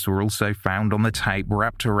fingerprints were also found on the tape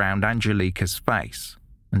wrapped around Angelika's face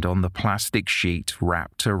and on the plastic sheet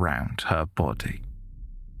wrapped around her body.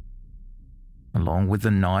 Along with the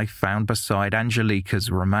knife found beside Angelika's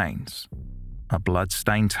remains, a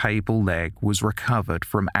blood-stained table leg was recovered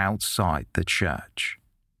from outside the church.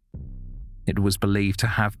 It was believed to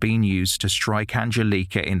have been used to strike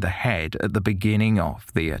Angelika in the head at the beginning of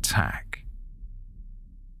the attack.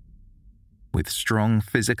 With strong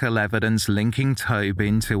physical evidence linking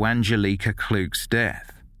Tobin to Angelika Kluk's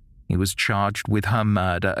death, he was charged with her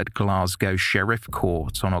murder at Glasgow Sheriff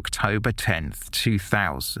Court on October 10,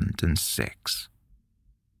 2006.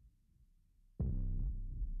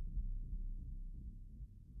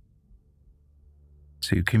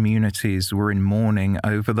 Two communities were in mourning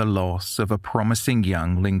over the loss of a promising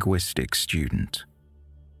young linguistics student.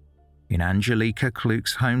 In Angelika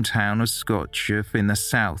Kluk's hometown of Skoczów in the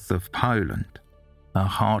south of Poland, a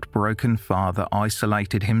heartbroken father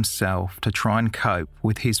isolated himself to try and cope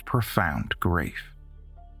with his profound grief.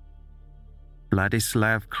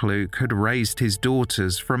 Władysław Kluk had raised his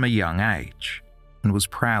daughters from a young age and was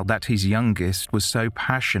proud that his youngest was so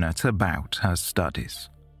passionate about her studies.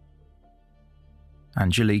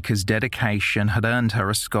 Angelika's dedication had earned her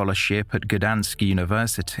a scholarship at Gdansk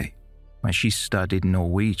University, where she studied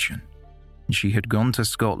Norwegian. She had gone to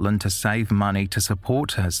Scotland to save money to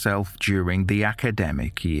support herself during the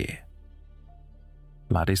academic year.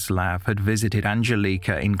 Władysław had visited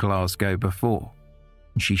Angelika in Glasgow before.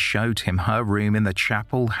 She showed him her room in the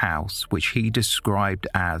chapel house, which he described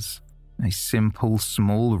as a simple,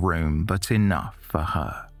 small room, but enough for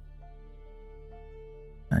her.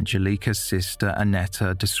 Angelika's sister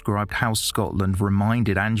Aneta described how Scotland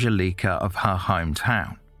reminded Angelika of her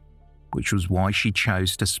hometown, which was why she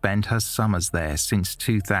chose to spend her summers there since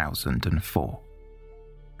 2004.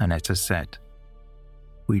 Aneta said,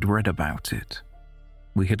 "We'd read about it.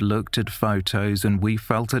 We had looked at photos and we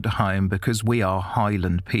felt at home because we are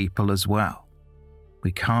Highland people as well.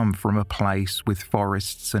 We come from a place with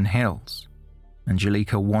forests and hills.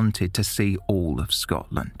 Angelika wanted to see all of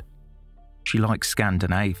Scotland. She liked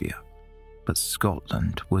Scandinavia, but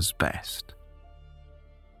Scotland was best."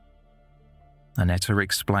 Aneta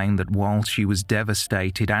explained that while she was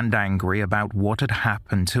devastated and angry about what had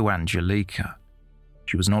happened to Angelika,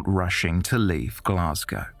 she was not rushing to leave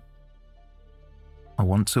Glasgow. "I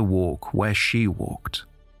want to walk where she walked,"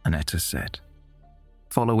 Aneta said.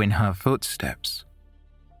 "Follow in her footsteps.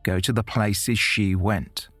 Go to the places she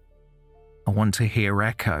went. I want to hear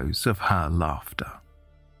echoes of her laughter."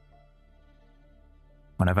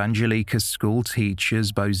 One of Angelika's school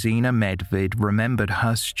teachers, Bozina Medved, remembered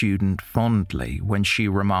her student fondly when she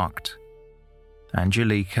remarked,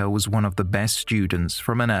 "Angelika was one of the best students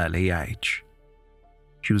from an early age.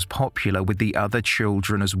 She was popular with the other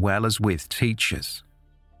children as well as with teachers.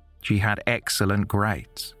 She had excellent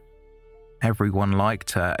grades. Everyone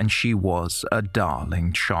liked her and she was a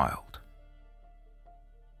darling child."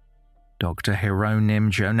 Dr.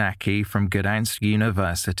 Hieronim Jonaki from Gdansk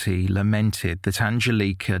University lamented that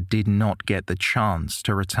Angelika did not get the chance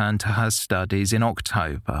to return to her studies in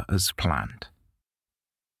October as planned.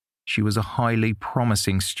 She was a highly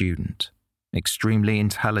promising student, extremely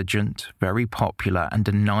intelligent, very popular, and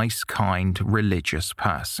a nice, kind, religious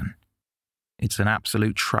person. It's an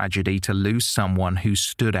absolute tragedy to lose someone who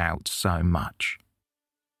stood out so much.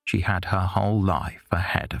 She had her whole life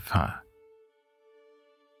ahead of her.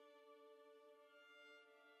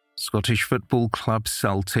 Scottish football club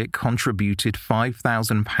Celtic contributed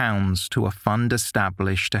 £5,000 to a fund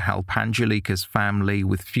established to help Angelika's family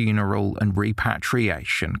with funeral and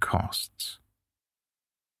repatriation costs.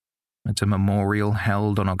 At a memorial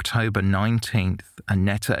held on October 19th,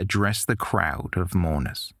 Aneta addressed the crowd of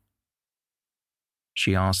mourners.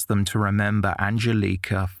 She asked them to remember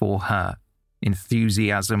Angelika for her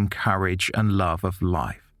enthusiasm, courage, and love of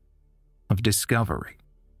life, of discovery,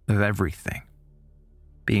 of everything.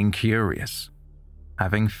 Being curious,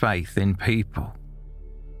 having faith in people,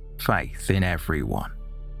 faith in everyone.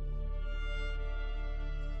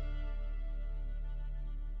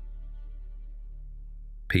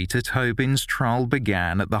 Peter Tobin's trial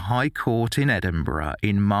began at the High Court in Edinburgh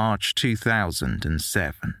in March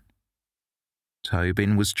 2007.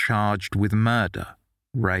 Tobin was charged with murder,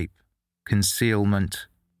 rape, concealment,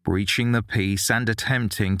 breaching the peace, and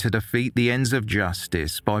attempting to defeat the ends of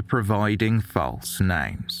justice by providing false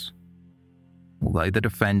names. Although the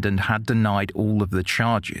defendant had denied all of the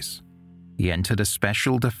charges, he entered a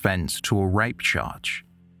special defense to a rape charge,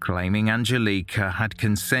 claiming Angelika had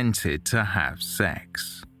consented to have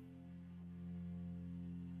sex.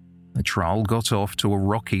 The trial got off to a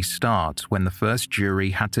rocky start when the first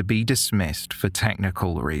jury had to be dismissed for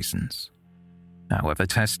technical reasons. However,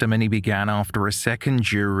 testimony began after a second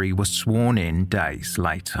jury was sworn in days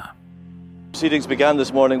later. Proceedings began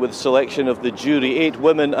this morning with the selection of the jury. 8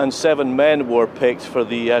 women and 7 men were picked for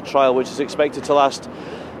the trial, which is expected to last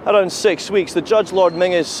around 6 weeks. The judge, Lord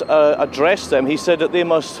Mingus, addressed them. He said that they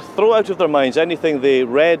must throw out of their minds anything they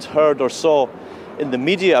read, heard or saw in the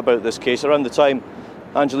media about this case around the time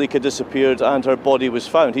Angelika disappeared and her body was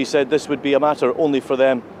found. He said this would be a matter only for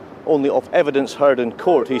them, only of evidence heard in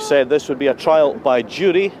court. He said this would be a trial by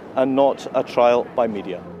jury and not a trial by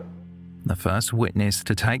media. The first witness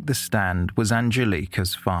to take the stand was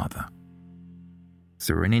Angelika's father.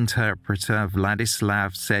 Through an interpreter,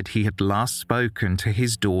 Vladislav said he had last spoken to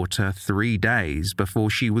his daughter 3 days before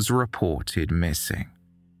she was reported missing.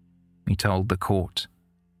 He told the court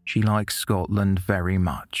she liked Scotland very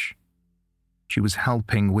much. She was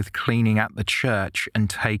helping with cleaning at the church and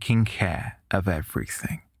taking care of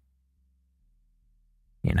everything.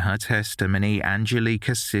 In her testimony,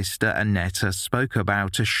 Angelika's sister Annetta spoke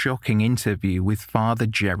about a shocking interview with Father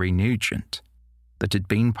Jerry Nugent that had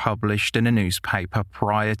been published in a newspaper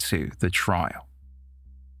prior to the trial.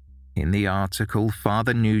 In the article,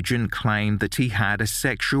 Father Nugent claimed that he had a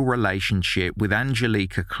sexual relationship with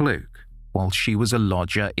Angelika Kluk while she was a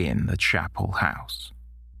lodger in the chapel house.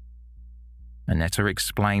 Annetta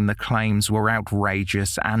explained the claims were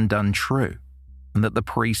outrageous and untrue, and that the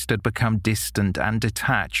priest had become distant and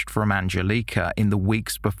detached from Angelika in the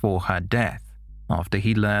weeks before her death, after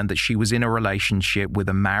he learned that she was in a relationship with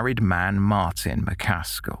a married man, Martin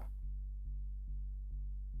McCaskill.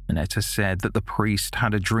 Annetta said that the priest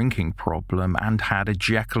had a drinking problem and had a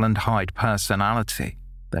Jekyll and Hyde personality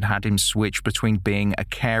that had him switch between being a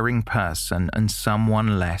caring person and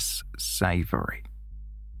someone less savoury.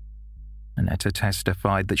 Annetta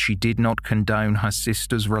testified that she did not condone her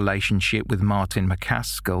sister's relationship with Martin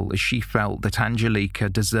McCaskill as she felt that Angelika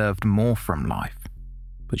deserved more from life,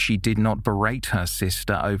 but she did not berate her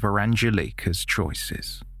sister over Angelika's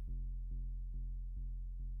choices.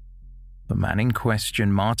 The man in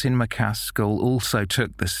question, Martin McCaskill, also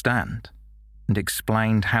took the stand and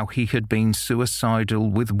explained how he had been suicidal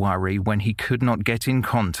with worry when he could not get in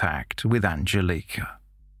contact with Angelika.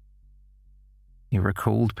 He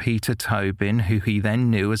recalled Peter Tobin, who he then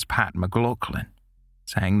knew as Pat McLaughlin,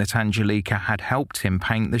 saying that Angelika had helped him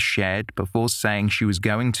paint the shed before saying she was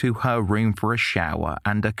going to her room for a shower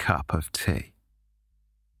and a cup of tea.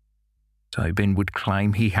 Tobin would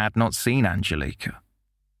claim he had not seen Angelika,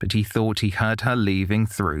 but he thought he heard her leaving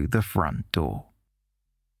through the front door.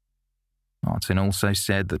 Martin also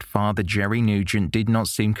said that Father Jerry Nugent did not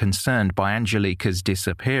seem concerned by Angelika's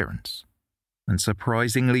disappearance, and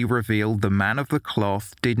surprisingly revealed the man of the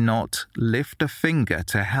cloth did not lift a finger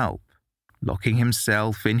to help, locking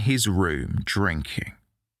himself in his room drinking.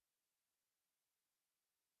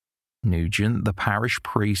 Nugent, the parish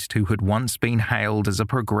priest who had once been hailed as a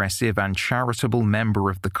progressive and charitable member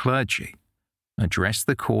of the clergy, addressed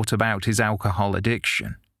the court about his alcohol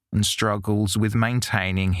addiction and struggles with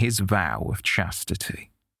maintaining his vow of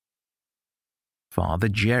chastity. Father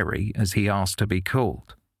Jerry, as he asked to be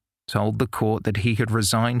called, told the court that he had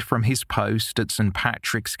resigned from his post at St.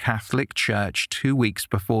 Patrick's Catholic Church 2 weeks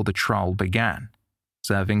before the trial began,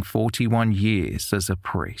 serving 41 years as a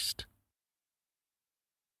priest.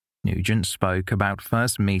 Nugent spoke about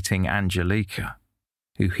first meeting Angelika,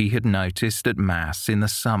 who he had noticed at Mass in the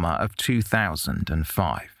summer of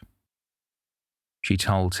 2005. She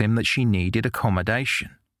told him that she needed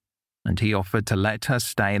accommodation, and he offered to let her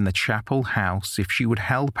stay in the chapel house if she would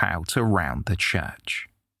help out around the church.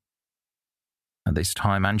 At this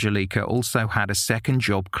time, Angelika also had a second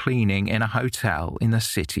job cleaning in a hotel in the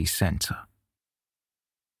city centre.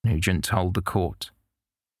 Nugent told the court,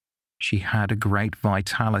 "She had a great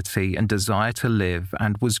vitality and desire to live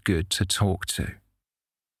and was good to talk to.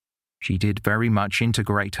 She did very much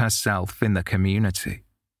integrate herself in the community.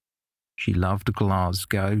 She loved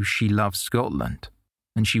Glasgow, she loved Scotland,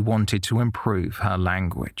 and she wanted to improve her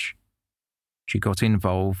language. She got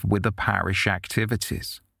involved with the parish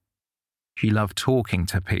activities. She loved talking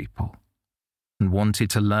to people and wanted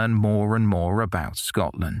to learn more and more about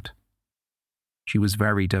Scotland. She was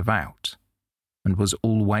very devout and was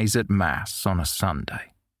always at Mass on a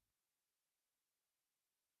Sunday."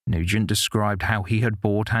 Nugent described how he had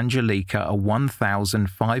bought Angelika a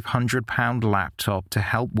 £1,500 laptop to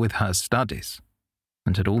help with her studies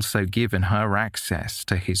and had also given her access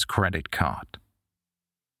to his credit card.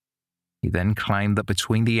 He then claimed that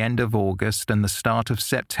between the end of August and the start of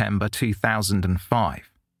September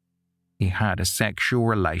 2005, he had a sexual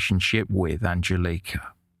relationship with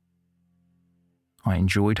Angelika. I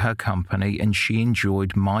enjoyed her company and she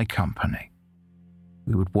enjoyed my company.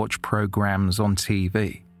 We would watch programs on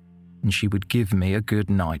TV and she would give me a good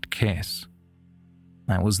night kiss.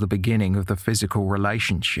 That was the beginning of the physical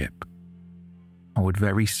relationship. I would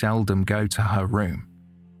very seldom go to her room,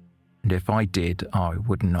 and if I did, I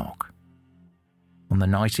would knock. On the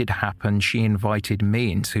night it happened, she invited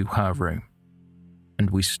me into her room, and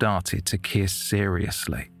we started to kiss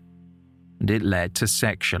seriously, and it led to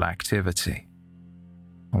sexual activity.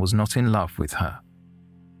 I was not in love with her.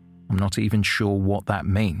 I'm not even sure what that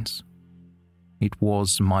means. It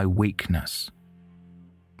was my weakness,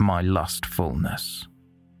 my lustfulness.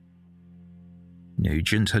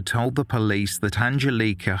 Nugent had told the police that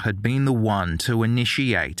Angelika had been the one to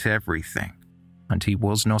initiate everything, and he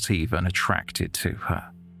was not even attracted to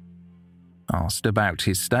her. Asked about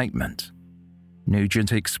his statement,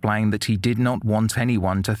 Nugent explained that he did not want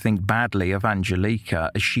anyone to think badly of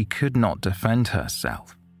Angelika as she could not defend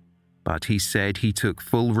herself, but he said he took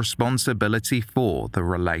full responsibility for the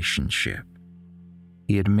relationship.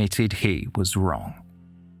 He admitted he was wrong.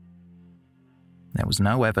 There was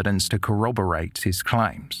no evidence to corroborate his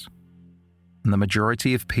claims, and the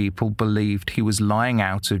majority of people believed he was lying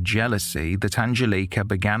out of jealousy that Angelika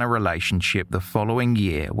began a relationship the following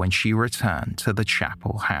year when she returned to the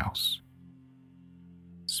Chapel House.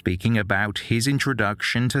 Speaking about his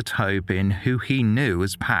introduction to Tobin, who he knew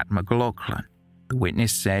as Pat McLaughlin, the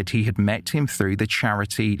witness said he had met him through the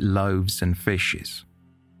charity Loaves and Fishes,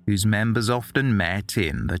 whose members often met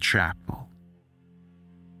in the chapel.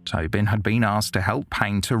 Tobin had been asked to help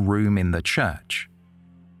paint a room in the church,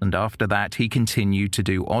 and after that he continued to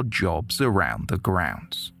do odd jobs around the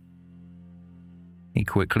grounds. He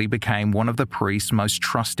quickly became one of the priest's most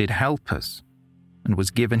trusted helpers and was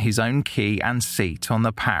given his own key and seat on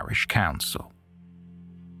the parish council.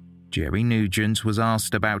 Jerry Nugent was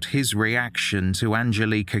asked about his reaction to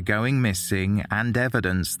Angelika going missing and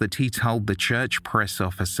evidence that he told the church press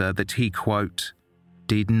officer that he, quote,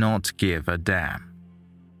 did not give a damn.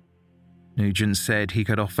 Nugent said he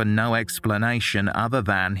could offer no explanation other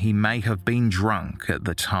than he may have been drunk at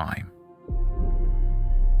the time.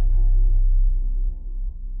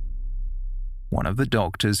 One of the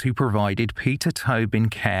doctors who provided Peter Tobin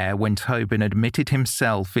care when Tobin admitted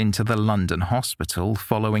himself into the London hospital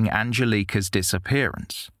following Angelika's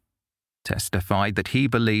disappearance testified that he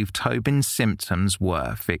believed Tobin's symptoms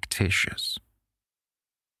were fictitious.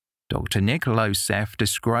 Dr. Nick Losef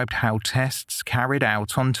described how tests carried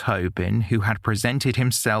out on Tobin, who had presented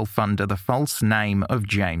himself under the false name of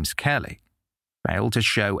James Kelly, failed to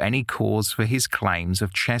show any cause for his claims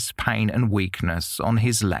of chest pain and weakness on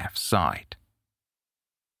his left side.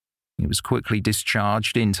 He was quickly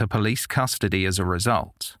discharged into police custody as a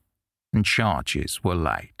result, and charges were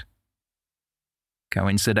laid.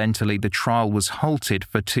 Coincidentally, the trial was halted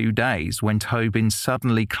for 2 days when Tobin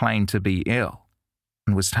suddenly claimed to be ill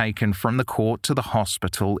and was taken from the court to the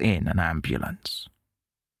hospital in an ambulance.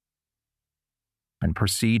 When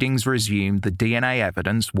proceedings resumed, the DNA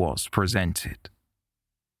evidence was presented.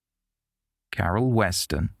 Carol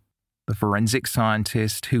Weston, the forensic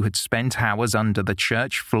scientist who had spent hours under the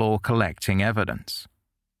church floor collecting evidence,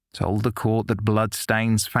 told the court that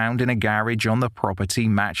bloodstains found in a garage on the property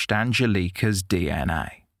matched Angelika's DNA.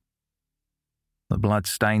 The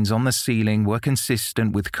bloodstains on the ceiling were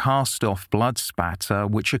consistent with cast-off blood spatter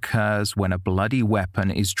which occurs when a bloody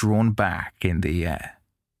weapon is drawn back in the air.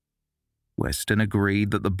 Weston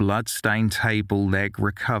agreed that the blood-stained table leg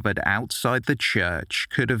recovered outside the church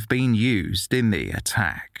could have been used in the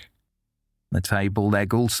attack. The table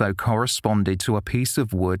leg also corresponded to a piece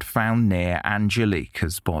of wood found near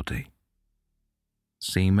Angelika's body.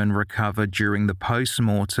 Semen recovered during the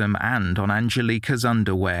post-mortem and on Angelika's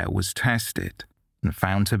underwear was tested and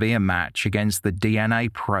found to be a match against the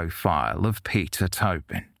DNA profile of Peter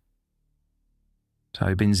Tobin.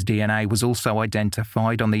 Tobin's DNA was also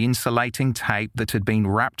identified on the insulating tape that had been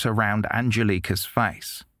wrapped around Angelika's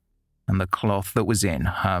face and the cloth that was in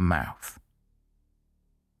her mouth.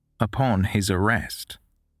 Upon his arrest,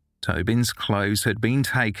 Tobin's clothes had been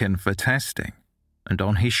taken for testing, and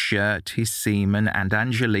on his shirt his semen and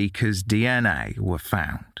Angelika's DNA were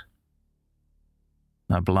found.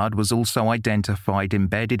 Her blood was also identified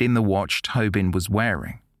embedded in the watch Tobin was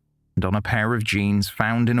wearing, and on a pair of jeans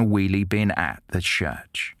found in a wheelie bin at the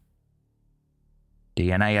church.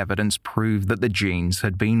 DNA evidence proved that the jeans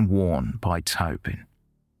had been worn by Tobin.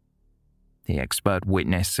 The expert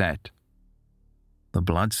witness said, "The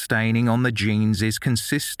blood staining on the jeans is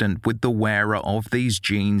consistent with the wearer of these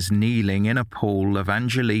jeans kneeling in a pool of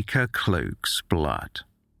Angelika Kluk's blood."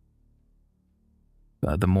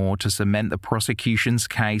 Furthermore, to cement the prosecution's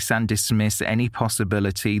case and dismiss any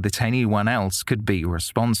possibility that anyone else could be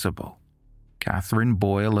responsible, Catherine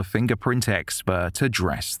Boyle, a fingerprint expert,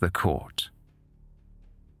 addressed the court.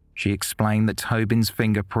 She explained that Tobin's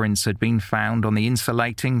fingerprints had been found on the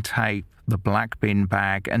insulating tape, the black bin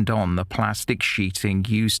bag, and on the plastic sheeting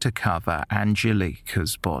used to cover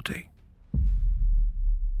Angelika's body.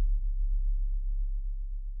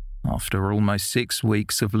 After almost 6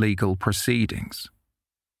 weeks of legal proceedings,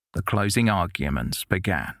 the closing arguments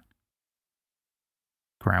began.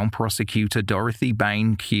 Crown Prosecutor Dorothy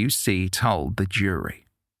Bain QC told the jury,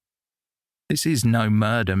 "This is no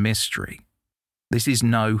murder mystery. This is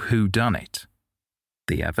no whodunit.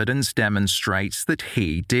 The evidence demonstrates that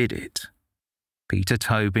he did it. Peter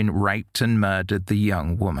Tobin raped and murdered the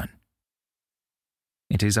young woman.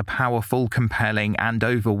 It is a powerful, compelling, and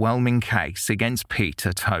overwhelming case against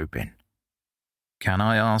Peter Tobin. Can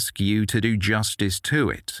I ask you to do justice to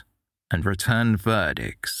it and return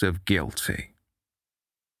verdicts of guilty?"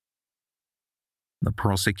 The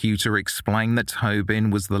prosecutor explained that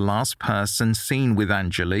Tobin was the last person seen with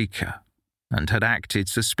Angelika and had acted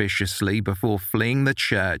suspiciously before fleeing the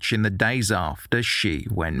church in the days after she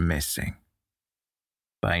went missing.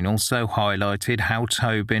 Bain also highlighted how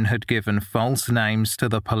Tobin had given false names to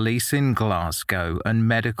the police in Glasgow and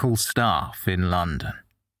medical staff in London.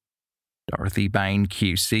 Dorothy Bain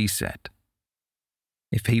QC said,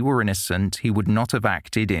 "If he were innocent, he would not have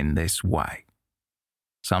acted in this way.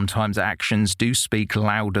 Sometimes actions do speak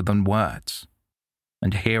louder than words,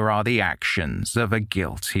 and here are the actions of a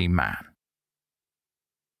guilty man."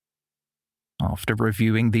 After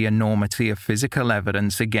reviewing the enormity of physical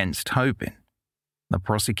evidence against Tobin, the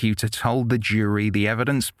prosecutor told the jury the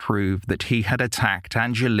evidence proved that he had attacked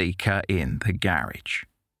Angelika in the garage.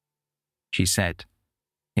 She said,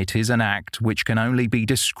 "It is an act which can only be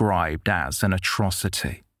described as an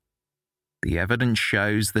atrocity. The evidence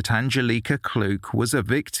shows that Angelika Kluk was a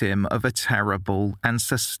victim of a terrible and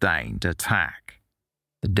sustained attack.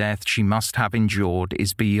 The death she must have endured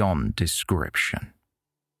is beyond description."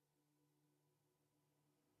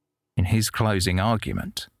 In his closing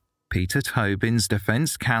argument, Peter Tobin's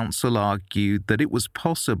defense counsel argued that it was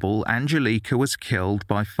possible Angelika was killed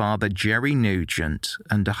by Father Jerry Nugent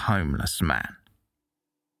and a homeless man.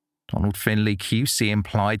 Donald Finlay QC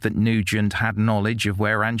implied that Nugent had knowledge of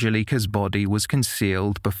where Angelika's body was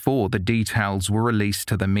concealed before the details were released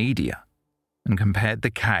to the media, and compared the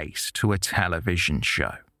case to a television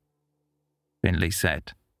show. Finlay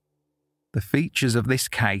said, "The features of this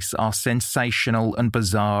case are sensational and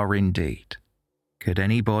bizarre indeed. Could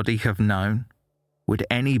anybody have known? Would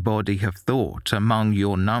anybody have thought among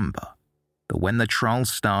your number that when the trial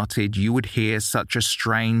started you would hear such a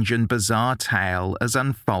strange and bizarre tale as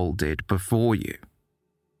unfolded before you?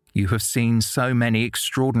 You have seen so many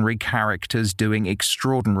extraordinary characters doing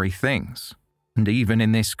extraordinary things, and even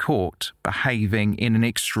in this court, behaving in an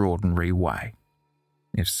extraordinary way.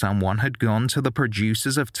 If someone had gone to the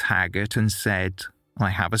producers of Taggart and said, 'I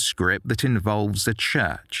have a script that involves a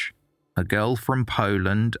church, a girl from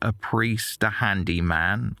Poland, a priest, a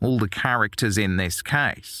handyman, all the characters in this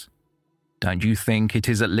case,' don't you think it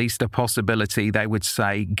is at least a possibility they would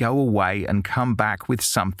say, 'Go away and come back with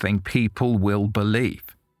something people will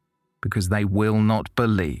believe,' because they will not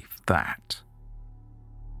believe that."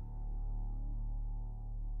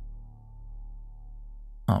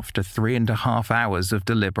 After 3.5 hours of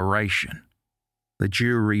deliberation, the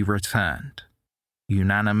jury returned,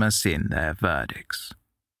 unanimous in their verdicts.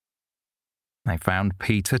 They found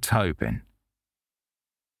Peter Tobin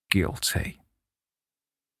guilty.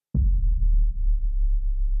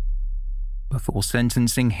 Before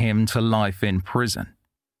sentencing him to life in prison,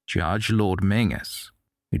 Judge Lord Mingus,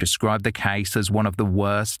 who described the case as one of the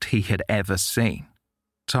worst he had ever seen,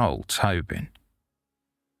 told Tobin,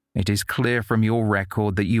 "It is clear from your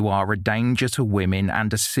record that you are a danger to women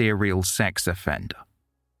and a serial sex offender.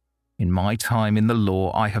 In my time in the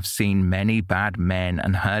law, I have seen many bad men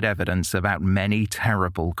and heard evidence about many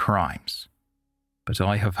terrible crimes. But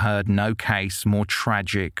I have heard no case more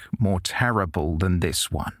tragic, more terrible than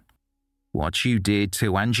this one. What you did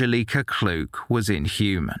to Angelika Kluk was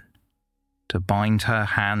inhuman. To bind her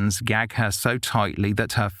hands, gag her so tightly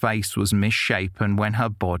that her face was misshapen when her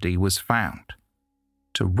body was found.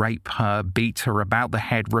 To rape her, beat her about the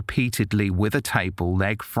head repeatedly with a table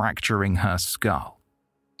leg, fracturing her skull.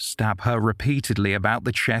 Stab her repeatedly about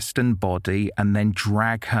the chest and body, and then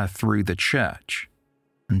drag her through the church,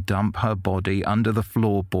 and dump her body under the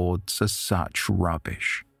floorboards as such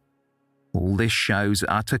rubbish. All this shows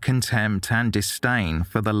utter contempt and disdain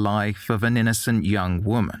for the life of an innocent young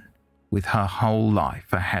woman, with her whole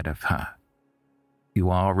life ahead of her. You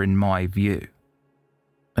are, in my view,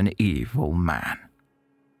 an evil man.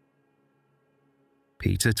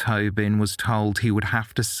 Peter Tobin was told he would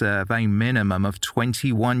have to serve a minimum of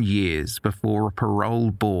 21 years before a parole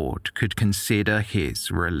board could consider his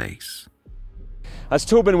release. As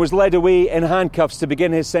Tobin was led away in handcuffs to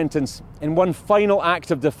begin his sentence, in one final act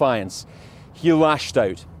of defiance, he lashed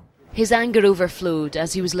out. His anger overflowed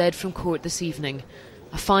as he was led from court this evening.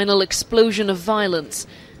 A final explosion of violence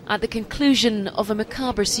at the conclusion of a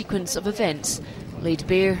macabre sequence of events laid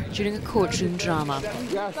bare during a courtroom drama.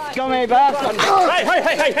 Scummy bastard!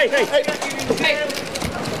 Hey!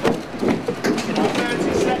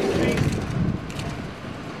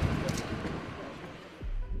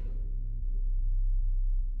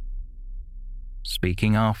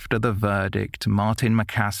 Speaking after the verdict, Martin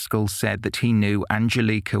McCaskill said that he knew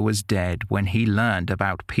Angelika was dead when he learned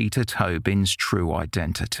about Peter Tobin's true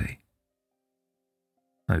identity.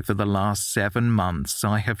 Over the last 7 months,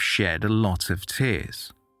 I have shed a lot of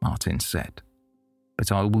tears, Martin said.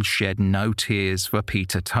 But I will shed no tears for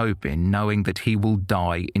Peter Tobin, knowing that he will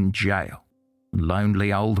die in jail. A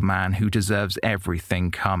lonely old man who deserves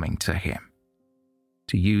everything coming to him.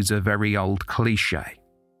 To use a very old cliché,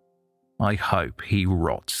 I hope he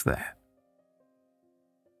rots there.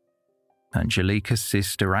 Angelika's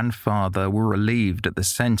sister and father were relieved at the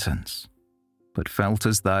sentence, but felt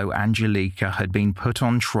as though Angelika had been put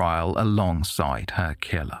on trial alongside her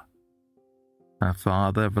killer. Her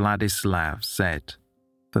father, Vladislav, said,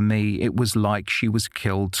 "For me, it was like she was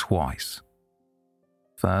killed twice.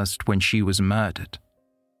 First when she was murdered,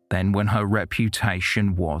 then when her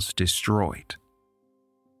reputation was destroyed.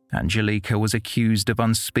 Angelika was accused of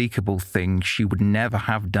unspeakable things she would never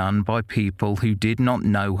have done by people who did not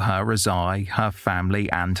know her as I, her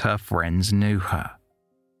family, and her friends knew her.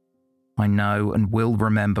 I know and will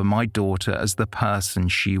remember my daughter as the person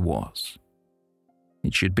she was.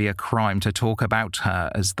 It should be a crime to talk about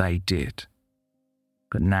her as they did.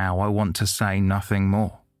 But now I want to say nothing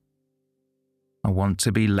more. I want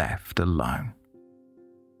to be left alone."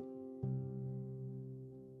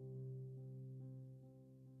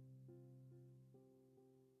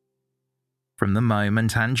 From the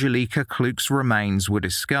moment Angelika Kluk's remains were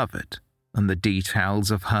discovered and the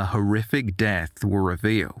details of her horrific death were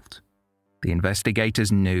revealed, the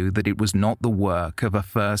investigators knew that it was not the work of a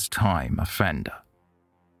first-time offender.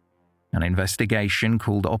 An investigation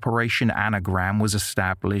called Operation Anagram was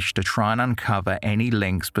established to try and uncover any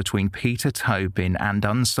links between Peter Tobin and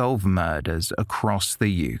unsolved murders across the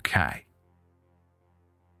UK.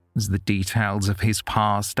 As the details of his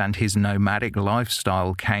past and his nomadic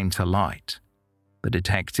lifestyle came to light, the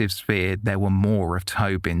detectives feared there were more of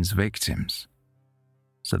Tobin's victims,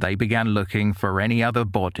 so they began looking for any other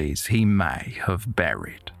bodies he may have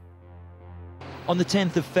buried. On the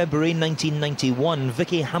 10th of February 1991,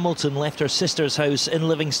 Vicky Hamilton left her sister's house in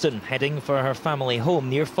Livingston, heading for her family home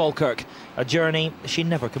near Falkirk, a journey she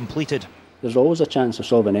never completed. There's always a chance of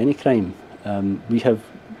solving any crime. We have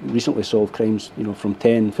recently solved crimes, from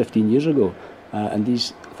 10, 15 years ago, and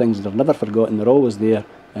these things are never forgotten, they're always there,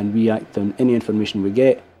 and we act on any information we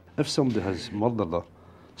get. If somebody has murdered her,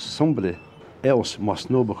 somebody else must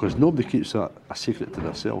know, because nobody keeps a secret to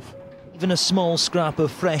themselves. Even a small scrap of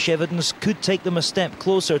fresh evidence could take them a step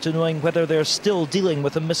closer to knowing whether they're still dealing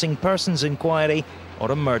with a missing persons inquiry or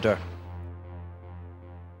a murder.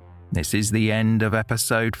 This is the end of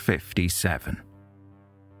episode 57.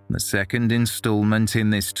 The second instalment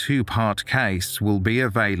in this 2-part case will be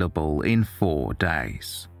available in 4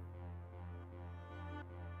 days.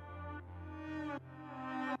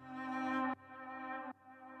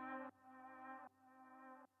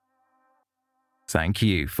 Thank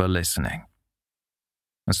you for listening.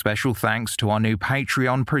 A special thanks to our new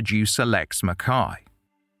Patreon producer Lex Mackay,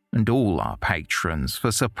 and all our patrons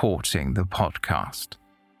for supporting the podcast.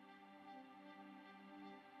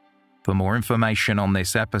 For more information on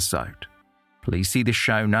this episode, please see the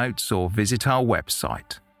show notes or visit our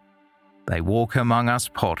website,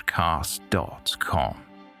 theywalkamonguspodcast.com.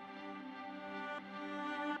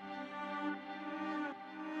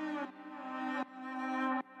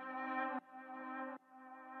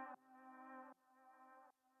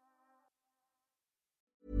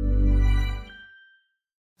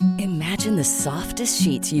 Imagine the softest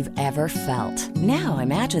sheets you've ever felt. Now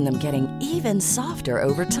imagine them getting even softer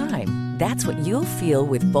over time. That's what you'll feel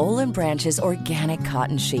with Boll & Branch's organic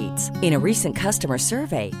cotton sheets. In a recent customer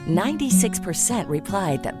survey, 96%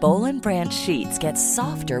 replied that Boll & Branch sheets get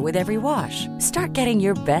softer with every wash. Start getting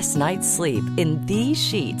your best night's sleep in these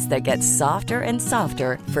sheets that get softer and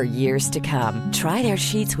softer for years to come. Try their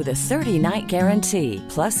sheets with a 30-night guarantee.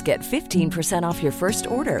 Plus, get 15% off your first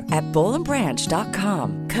order at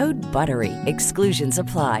bollandbranch.com. Code BUTTERY. Exclusions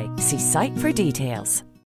apply. See site for details.